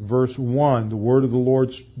 50, verse 1, the word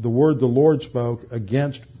the Lord spoke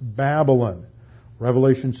against Babylon.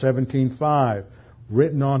 Revelation 17:5,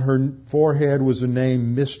 written on her forehead was the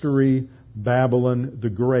name Mystery Babylon the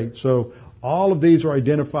Great. So all of these are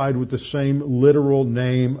identified with the same literal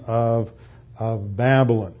name of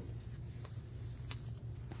Babylon.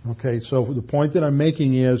 Okay, so the point that I'm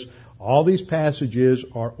making is all these passages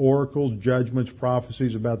are oracles, judgments,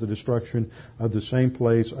 prophecies about the destruction of the same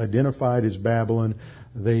place, identified as Babylon.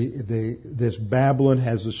 This Babylon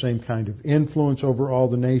has the same kind of influence over all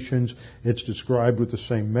the nations. It's described with the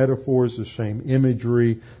same metaphors, the same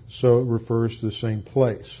imagery, so it refers to the same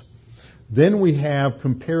place. Then we have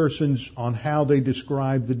comparisons on how they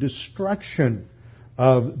describe the destruction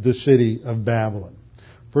of the city of Babylon.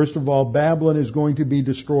 First of all, Babylon is going to be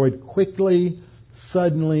destroyed quickly,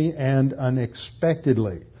 suddenly, and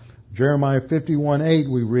unexpectedly. Jeremiah 51:8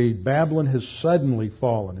 we read, "Babylon has suddenly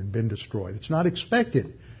fallen and been destroyed." It's not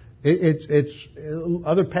expected.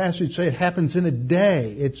 Other passages say it happens in a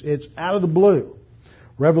day. It's out of the blue.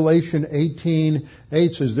 Revelation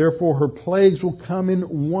 18:8 says, "Therefore her plagues will come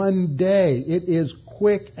in one day." It is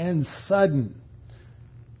quick and sudden.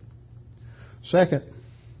 Second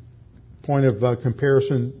point of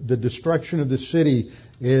comparison, the destruction of the city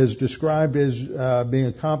is described as being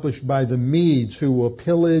accomplished by the Medes, who will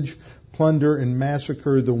pillage, plunder, and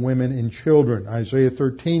massacre the women and children. Isaiah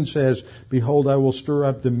 13 says, "Behold, I will stir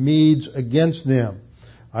up the Medes against them."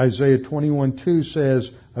 Isaiah 21:2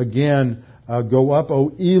 says, again, "Go up,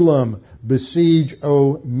 O Elam, besiege,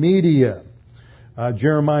 O Media."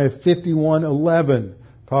 Jeremiah 51:11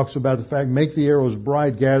 talks about the fact, "Make the arrows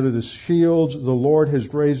bright, gather the shields. The Lord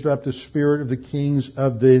has raised up the spirit of the kings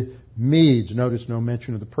of the Medes." Notice no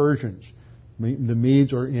mention of the Persians. The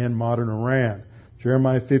Medes are in modern Iran.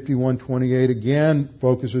 Jeremiah 51:28 again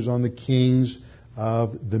focuses on the kings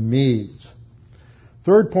of the Medes.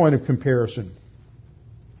 Third point of comparison.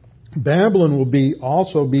 Babylon will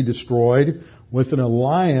also be destroyed with an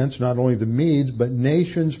alliance, not only the Medes, but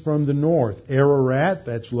nations from the north. Ararat,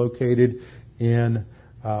 that's located in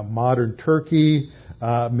modern Turkey,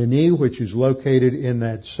 Mini, which is located in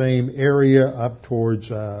that same area up towards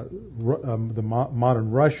the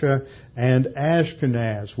modern Russia, and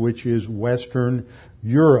Ashkenaz, which is Western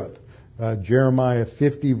Europe. Jeremiah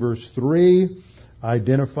 50 verse 3,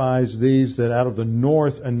 identifies these, that out of the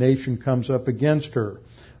north a nation comes up against her.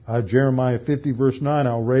 Jeremiah 50 verse 9,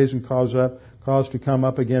 I'll raise and cause to come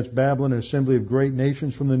up against Babylon an assembly of great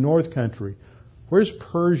nations from the north country. Where's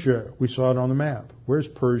Persia? We saw it on the map. Where's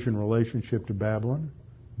Persia in relationship to Babylon?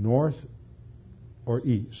 North or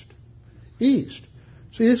east? East.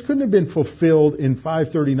 See, this couldn't have been fulfilled in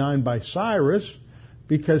 539 by Cyrus,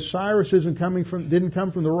 because Cyrus didn't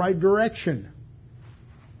come from the right direction.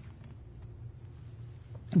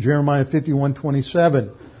 Jeremiah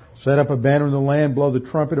 51:27. Set up a banner in the land, blow the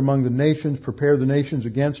trumpet among the nations, prepare the nations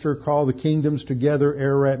against her, call the kingdoms together,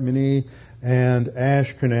 Ararat, Mini, and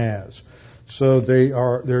Ashkenaz. So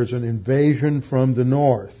there's an invasion from the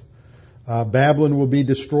north. Babylon will be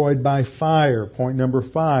destroyed by fire. Point number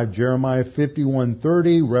 5, Jeremiah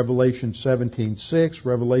 51:30, Revelation 17:6,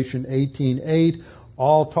 Revelation 18:8,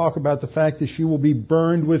 all talk about the fact that she will be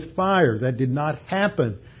burned with fire. That did not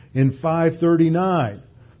happen in 539.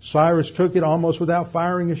 Cyrus took it almost without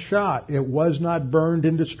firing a shot. It was not burned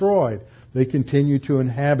and destroyed. They continue to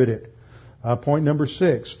inhabit it. Point number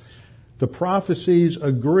 6. The prophecies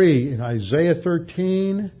agree in Isaiah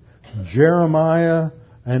 13, Jeremiah,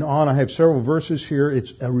 and on. I have several verses here.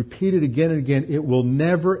 It's repeated again and again. It will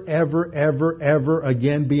never, ever, ever, ever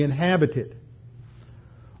again be inhabited.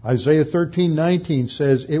 Isaiah 13:19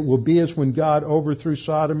 says, it will be as when God overthrew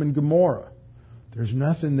Sodom and Gomorrah. There's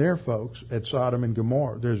nothing there, folks, at Sodom and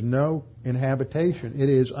Gomorrah. There's no inhabitation. It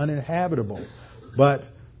is uninhabitable. But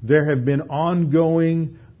there have been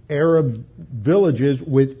ongoing Arab villages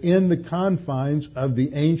within the confines of the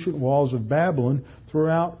ancient walls of Babylon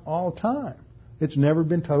throughout all time. It's never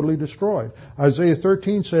been totally destroyed. Isaiah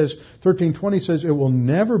 13:20 says, it will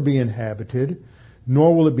never be inhabited,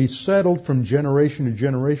 nor will it be settled from generation to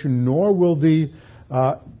generation, nor will the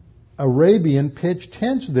Arabian pitch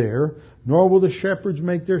tents there, nor will the shepherds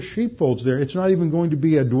make their sheepfolds there. It's not even going to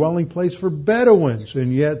be a dwelling place for Bedouins,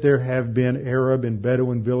 and yet there have been Arab and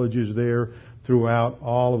Bedouin villages there throughout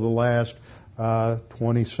all of the last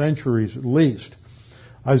 20 centuries at least.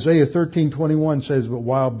 Isaiah 13:21 says, but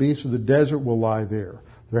wild beasts of the desert will lie there.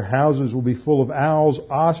 Their houses will be full of owls,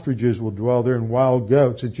 ostriches will dwell there, and wild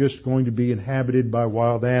goats. It's just going to be inhabited by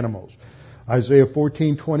wild animals. Isaiah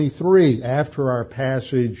 14:23, after our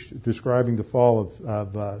passage describing the fall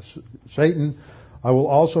of Satan, I will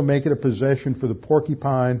also make it a possession for the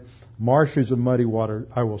porcupine, marshes of muddy water.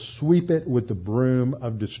 I will sweep it with the broom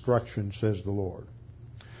of destruction, says the Lord.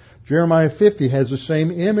 Jeremiah 50 has the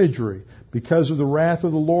same imagery. Because of the wrath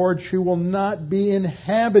of the Lord, she will not be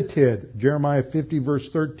inhabited. Jeremiah 50 verse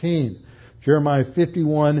 13. Jeremiah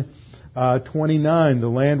 51:29, the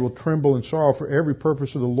land will tremble in sorrow, for every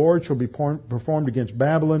purpose of the Lord shall be performed against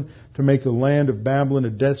Babylon, to make the land of Babylon a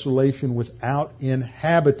desolation without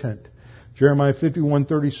inhabitant. Jeremiah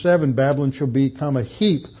 51:37, Babylon shall become a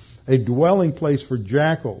heap, a dwelling place for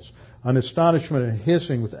jackals, an astonishment and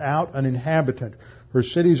hissing without an inhabitant. Her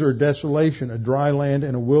cities are a desolation, a dry land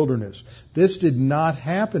and a wilderness. This did not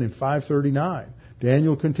happen in 539.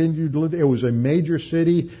 Daniel continued to live there. It was a major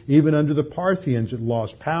city, even under the Parthians. It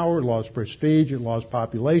lost power, it lost prestige, it lost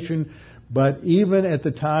population. But even at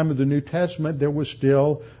the time of the New Testament, there was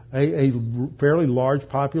still a fairly large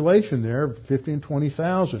population there, 15,000 and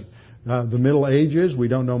 20,000. The Middle Ages, we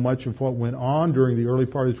don't know much of what went on during the early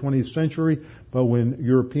part of the 20th century, but when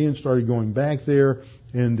Europeans started going back there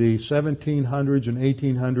in the 1700s and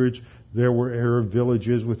 1800s, there were Arab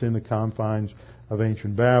villages within the confines of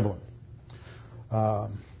ancient Babylon.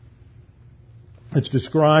 It's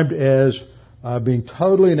described as being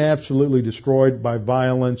totally and absolutely destroyed by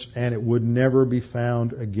violence, and it would never be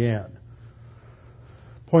found again.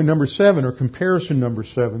 Point number 7, or comparison number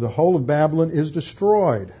 7, the whole of Babylon is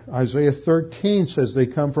destroyed. Isaiah 13 says they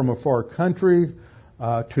come from a far country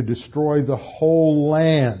to destroy the whole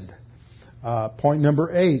land. Point number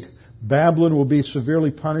 8, Babylon will be severely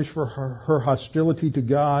punished for her hostility to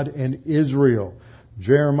God and Israel.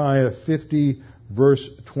 Jeremiah 50 verse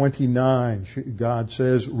 29, God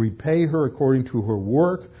says, repay her according to her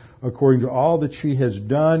work, according to all that she has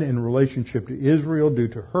done in relationship to Israel, due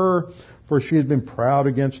to her, for she has been proud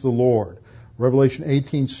against the Lord. Revelation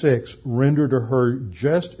 18:6, render to her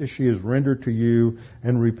just as she has rendered to you,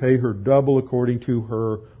 and repay her double according to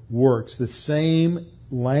her works. The same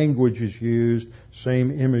language is used,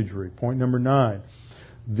 same imagery. Point number 9.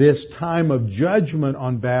 This time of judgment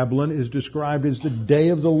on Babylon is described as the day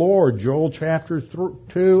of the Lord. Joel chapter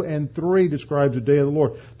 2 and 3 describes the day of the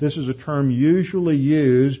Lord. This is a term usually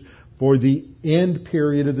used for the end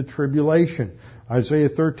period of the tribulation. Isaiah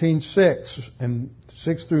 13:6 and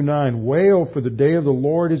 6 through 9. Wail, for the day of the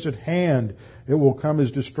Lord is at hand. It will come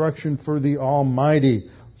as destruction for the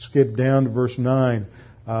Almighty. Skip down to verse 9.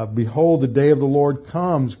 Behold, the day of the Lord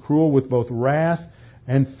comes, cruel with both wrath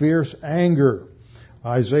and fierce anger.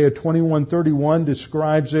 Isaiah 21:31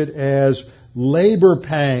 describes it as labor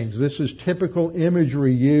pangs. This is typical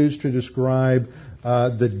imagery used to describe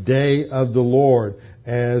the day of the Lord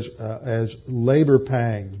as labor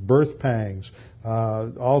pangs, birth pangs.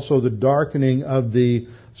 Also the darkening of the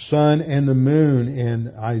sun and the moon in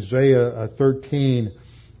Isaiah 13,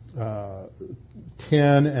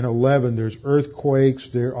 10 and 11. There's earthquakes.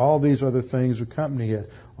 All these other things accompany it.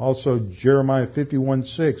 Also Jeremiah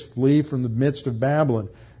 51:6, flee from the midst of Babylon.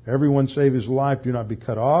 Everyone save his life. Do not be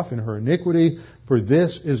cut off in her iniquity, for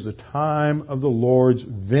this is the time of the Lord's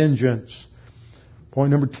vengeance. Point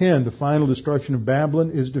number 10, the final destruction of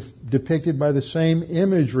Babylon is depicted by the same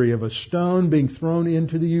imagery of a stone being thrown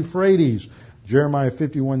into the Euphrates. Jeremiah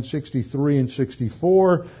 51:63 and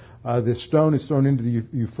 64, the stone is thrown into the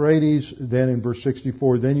Euphrates. Then in verse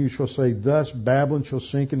 64, then you shall say, thus Babylon shall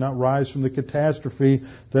sink and not rise from the catastrophe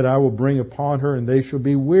that I will bring upon her, and they shall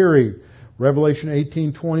be weary. Revelation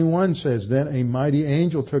 18:21 says, then a mighty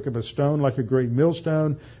angel took up a stone like a great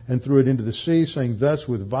millstone and threw it into the sea, saying, thus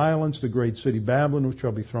with violence the great city Babylon which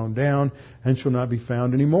shall be thrown down and shall not be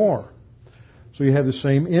found any more. So you have the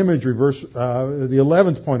same imagery. The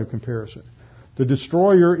 11th point of comparison. The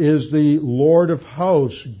destroyer is the Lord of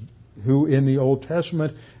hosts, who in the Old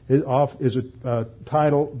Testament is a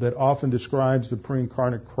title that often describes the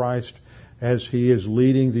pre-incarnate Christ as he is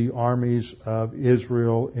leading the armies of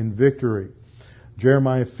Israel in victory.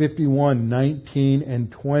 Jeremiah 51:19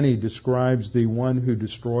 and 20 describes the one who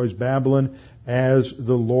destroys Babylon as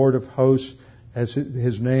the Lord of hosts, as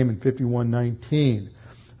his name in 51:19.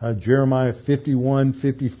 Jeremiah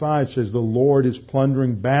 51:55 says the Lord is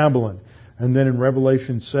plundering Babylon. And then in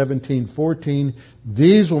Revelation 17:14,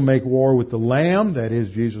 these will make war with the Lamb, that is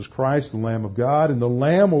Jesus Christ, the Lamb of God, and the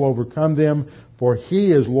Lamb will overcome them, for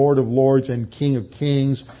he is Lord of lords and King of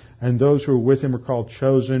kings, and those who are with him are called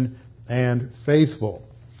chosen and faithful.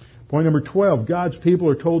 Point number 12, God's people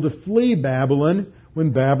are told to flee Babylon when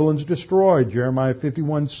Babylon's destroyed. Jeremiah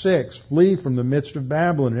 51:6, flee from the midst of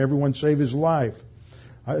Babylon, and everyone save his life.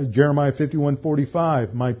 Jeremiah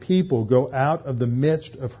 51:45, my people go out of the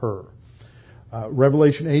midst of her.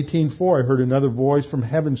 Revelation 18:4, I heard another voice from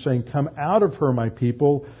heaven saying, come out of her, my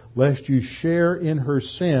people, lest you share in her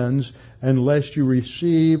sins, and lest you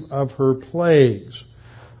receive of her plagues.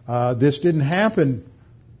 This didn't happen.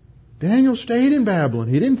 Daniel stayed in Babylon.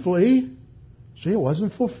 He didn't flee. See, it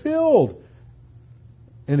wasn't fulfilled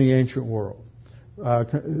in the ancient world.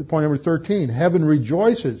 Point number 13, heaven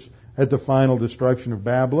rejoices at the final destruction of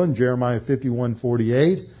Babylon, Jeremiah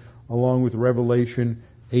 51:48, along with Revelation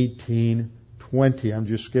 18:20. I'm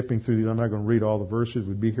just skipping through these. I'm not going to read all the verses.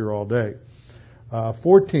 We'd be here all day.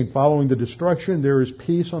 14, following the destruction, there is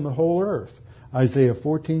peace on the whole earth. Isaiah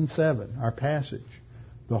 14:7, our passage.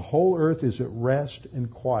 The whole earth is at rest and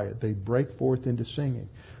quiet. They break forth into singing.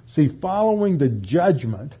 See, following the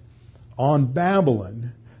judgment on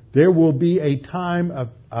Babylon, there will be a time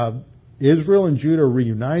of Israel and Judah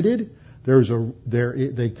reunited.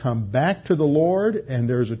 They come back to the Lord, and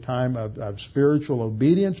there's a time of spiritual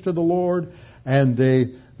obedience to the Lord, and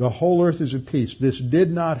the whole earth is at peace. This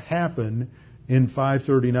did not happen in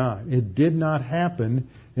 539. It did not happen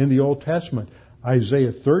in the Old Testament.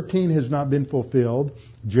 Isaiah 13 has not been fulfilled.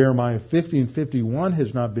 Jeremiah 50 and 51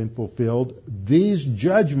 has not been fulfilled. These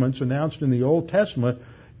judgments announced in the Old Testament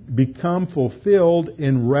become fulfilled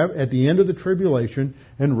at the end of the tribulation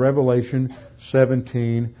in Revelation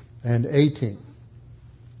 17 and 18.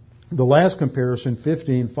 The last comparison,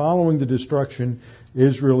 15, following the destruction,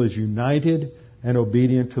 Israel is united and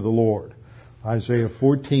obedient to the Lord. Isaiah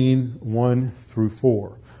 14:1 through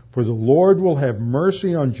 4. For the Lord will have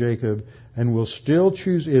mercy on Jacob and will still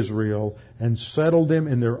choose Israel and settle them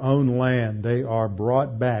in their own land. They are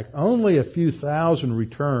brought back. Only a few thousand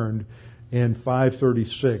returned in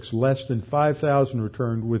 536. Less than 5,000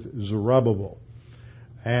 returned with Zerubbabel.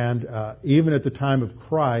 And even at the time of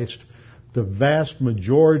Christ, the vast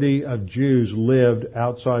majority of Jews lived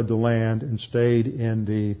outside the land and stayed in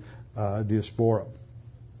the diaspora.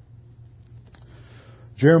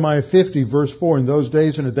 Jeremiah 50, verse 4, in those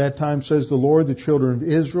days and at that time, says the Lord, the children of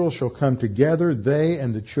Israel shall come together, they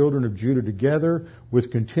and the children of Judah together.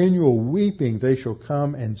 With continual weeping they shall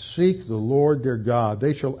come and seek the Lord their God.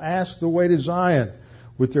 They shall ask the way to Zion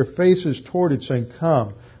with their faces toward it, saying,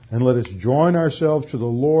 come, and let us join ourselves to the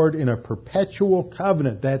Lord in a perpetual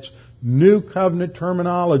covenant. That's new covenant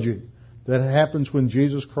terminology that happens when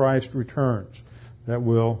Jesus Christ returns. That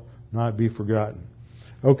will not be forgotten.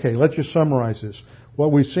 Okay, let's just summarize this.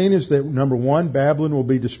 What we've seen is that, number one, Babylon will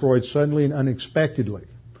be destroyed suddenly and unexpectedly.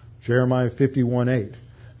 Jeremiah 51:8.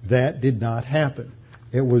 That did not happen.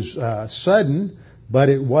 It was sudden, but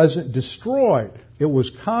it wasn't destroyed. It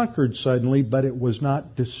was conquered suddenly, but it was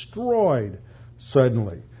not destroyed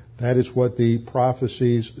suddenly. That is what the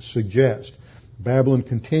prophecies suggest. Babylon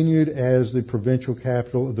continued as the provincial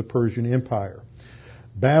capital of the Persian Empire.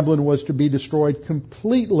 Babylon was to be destroyed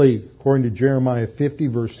completely, according to Jeremiah 50,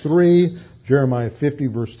 verse 3, Jeremiah 50,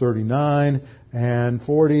 verse 39 and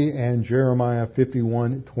 40, and Jeremiah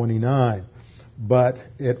 51:29. But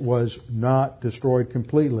it was not destroyed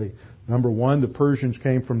completely. Number one, the Persians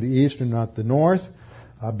came from the east and not the north.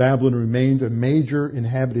 Babylon remained a major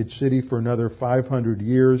inhabited city for another 500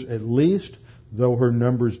 years at least, though her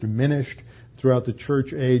numbers diminished. Throughout the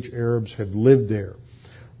church age, Arabs have lived there.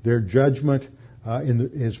 Their judgment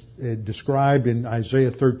is described in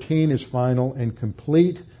Isaiah 13 as final and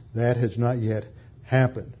complete. That has not yet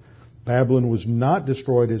happened. Babylon was not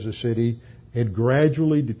destroyed as a city. It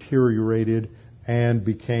gradually deteriorated and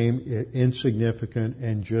became insignificant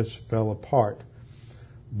and just fell apart.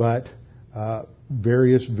 But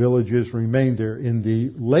various villages remained there. In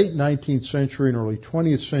the late 19th century and early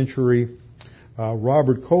 20th century,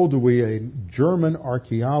 Robert Koldewey, a German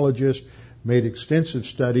archaeologist, made extensive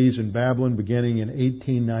studies in Babylon beginning in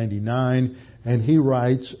 1899, and he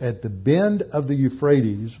writes, at the bend of the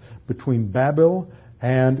Euphrates between Babel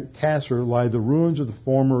and Qasr lie the ruins of the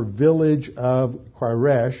former village of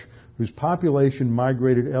Quraysh, whose population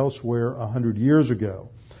migrated elsewhere 100 years ago.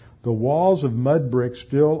 The walls of mud bricks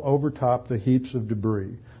still overtop the heaps of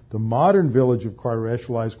debris. The modern village of Quraysh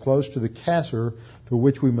lies close to the Qasr, to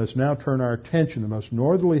which we must now turn our attention. The most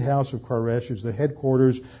northerly house of Quraysh is the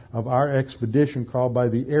headquarters of our expedition called by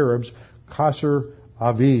the Arabs Qasr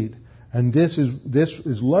Avid. And this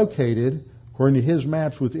is located, according to his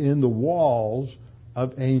maps, within the walls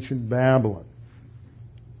of ancient Babylon.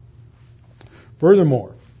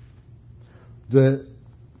 Furthermore, the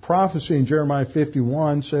prophecy in Jeremiah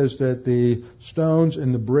 51 says that the stones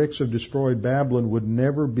and the bricks of destroyed Babylon would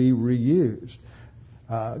never be reused.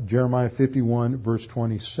 Jeremiah 51 verse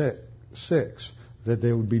 26, that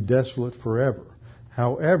they would be desolate forever.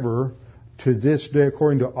 However, to this day,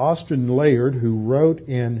 according to Austin Layard, who wrote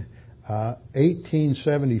in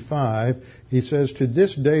 1875, he says, to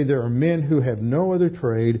this day there are men who have no other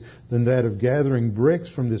trade than that of gathering bricks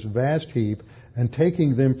from this vast heap and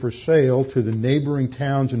taking them for sale to the neighboring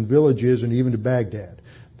towns and villages and even to Baghdad.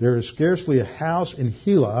 There is scarcely a house in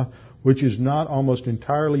Hela which is not almost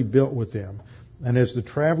entirely built with them. And as the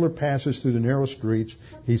traveler passes through the narrow streets,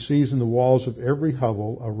 he sees in the walls of every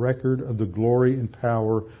hovel a record of the glory and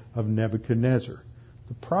power of Nebuchadnezzar.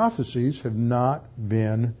 The prophecies have not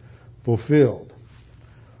been fulfilled.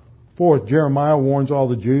 Fourth, Jeremiah warns all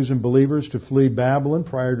the Jews and believers to flee Babylon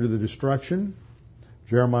prior to the destruction.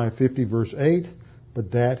 Jeremiah 50 verse 8,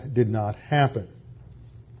 but that did not happen.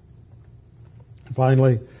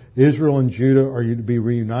 Finally, Israel and Judah are to be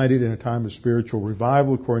reunited in a time of spiritual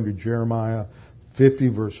revival according to Jeremiah 50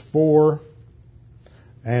 verse 4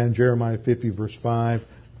 and Jeremiah 50 verse 5.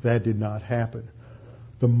 That did not happen.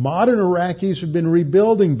 The modern Iraqis have been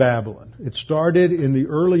rebuilding Babylon. It started in the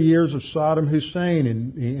early years of Saddam Hussein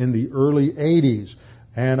in the early 80s.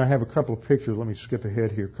 And I have a couple of pictures. Let me skip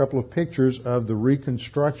ahead here. A couple of pictures of the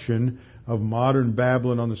reconstruction of modern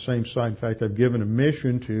Babylon on the same site. In fact, I've given a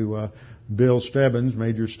mission to Bill Stebbins.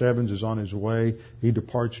 Major Stebbins is on his way. He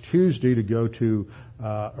departs Tuesday to go to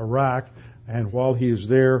Iraq. And while he is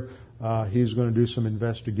there, he's going to do some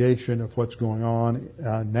investigation of what's going on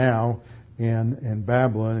now in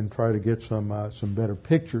Babylon and try to get some better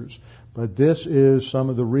pictures. But this is some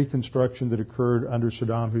of the reconstruction that occurred under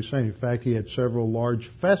Saddam Hussein. In fact, he had several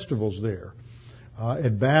large festivals there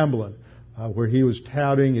at Babylon where he was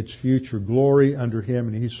touting its future glory under him,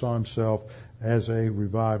 and he saw himself as a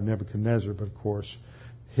revived Nebuchadnezzar. But of course,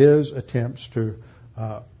 his attempts to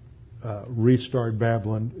restart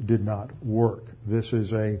Babylon did not work. This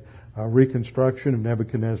is a reconstruction of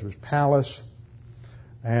Nebuchadnezzar's palace,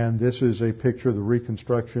 and this is a picture of the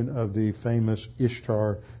reconstruction of the famous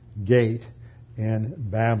Ishtar Gate in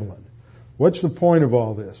Babylon. What's the point of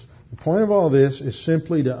all this? The point of all this is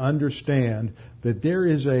simply to understand that there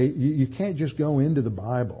is you can't just go into the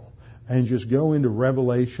Bible and just go into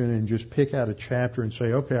Revelation and just pick out a chapter and say,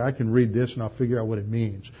 okay, I can read this and I'll figure out what it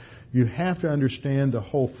means. You have to understand the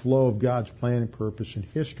whole flow of God's plan and purpose in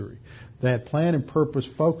history. That plan and purpose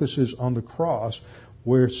focuses on the cross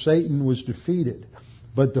where Satan was defeated.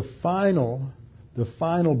 But the final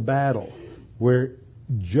battle where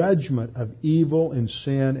judgment of evil and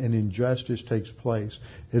sin and injustice takes place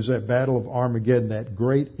is that battle of Armageddon, that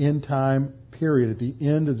great end time period at the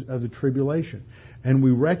end of the tribulation. And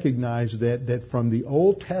we recognize that from the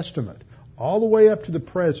Old Testament all the way up to the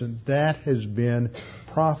present, that has been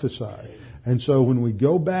prophesied. And so when we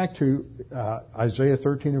go back to Isaiah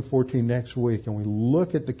 13 and 14 next week and we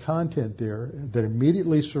look at the content there that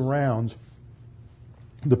immediately surrounds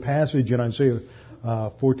the passage in Isaiah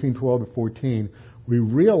 14:12 to 14, we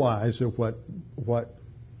realize that what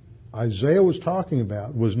Isaiah was talking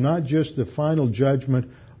about was not just the final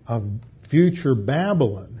judgment of future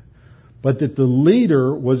Babylon, but that the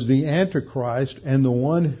leader was the Antichrist, and the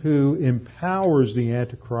one who empowers the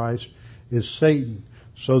Antichrist is Satan.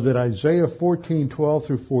 So that Isaiah 14:12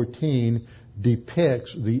 through 14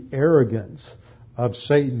 depicts the arrogance of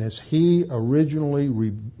Satan as he originally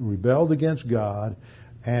rebelled against God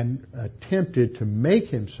and attempted to make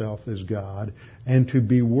himself as God and to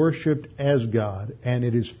be worshipped as God. And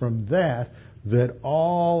it is from that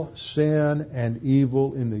all sin and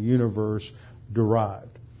evil in the universe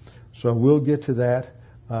derived. So we'll get to that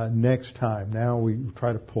next time. Now we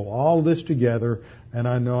try to pull all this together, and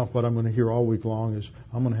I know what I'm going to hear all week long is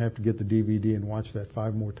I'm going to have to get the DVD and watch that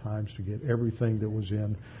 5 more times to get everything that was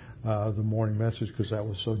in the morning message because that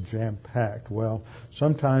was so jam-packed. Well,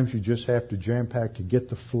 sometimes you just have to jam-pack to get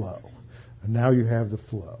the flow. And now you have the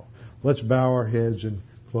flow. Let's bow our heads and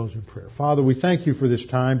close in prayer. Father, we thank you for this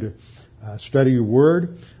time to study your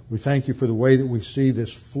word. We thank you for the way that we see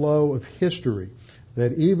this flow of history,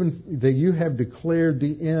 that you have declared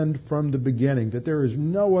the end from the beginning, that there is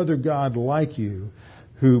no other God like you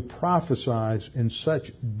who prophesies in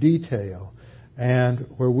such detail. And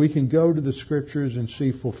where we can go to the Scriptures and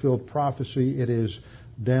see fulfilled prophecy, it is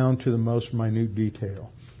down to the most minute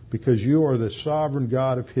detail. Because you are the sovereign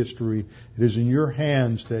God of history, it is in your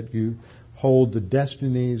hands that you hold the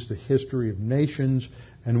destinies, the history of nations,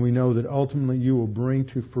 and we know that ultimately you will bring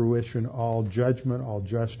to fruition all judgment, all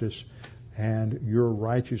justice, and your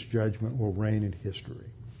righteous judgment will reign in history.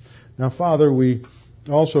 Now, Father, we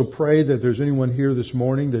also pray that if there's anyone here this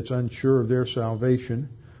morning that's unsure of their salvation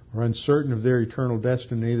or uncertain of their eternal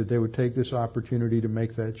destiny, that they would take this opportunity to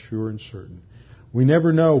make that sure and certain. We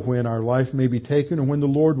never know when our life may be taken or when the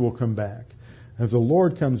Lord will come back. And if the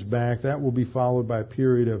Lord comes back, that will be followed by a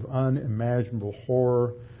period of unimaginable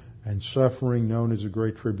horror and suffering known as the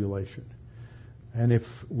Great Tribulation. And if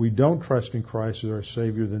we don't trust in Christ as our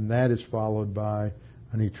Savior, then that is followed by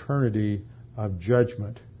an eternity of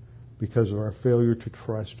judgment because of our failure to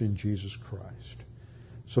trust in Jesus Christ.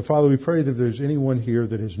 So, Father, we pray that if there's anyone here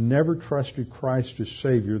that has never trusted Christ as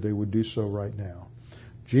Savior, they would do so right now.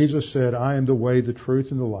 Jesus said, I am the way, the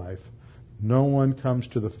truth, and the life. No one comes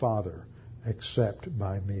to the Father except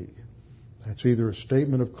by me. That's either a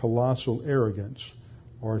statement of colossal arrogance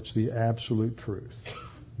or it's the absolute truth.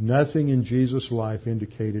 Nothing in Jesus' life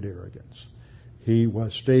indicated arrogance. He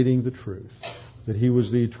was stating the truth, that he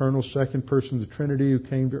was the eternal second person of the Trinity who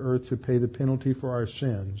came to earth to pay the penalty for our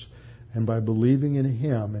sins, and by believing in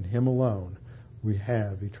him and him alone, we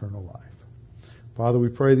have eternal life. Father, we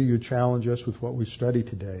pray that you challenge us with what we study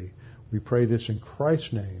today. We pray this in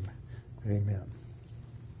Christ's name. Amen.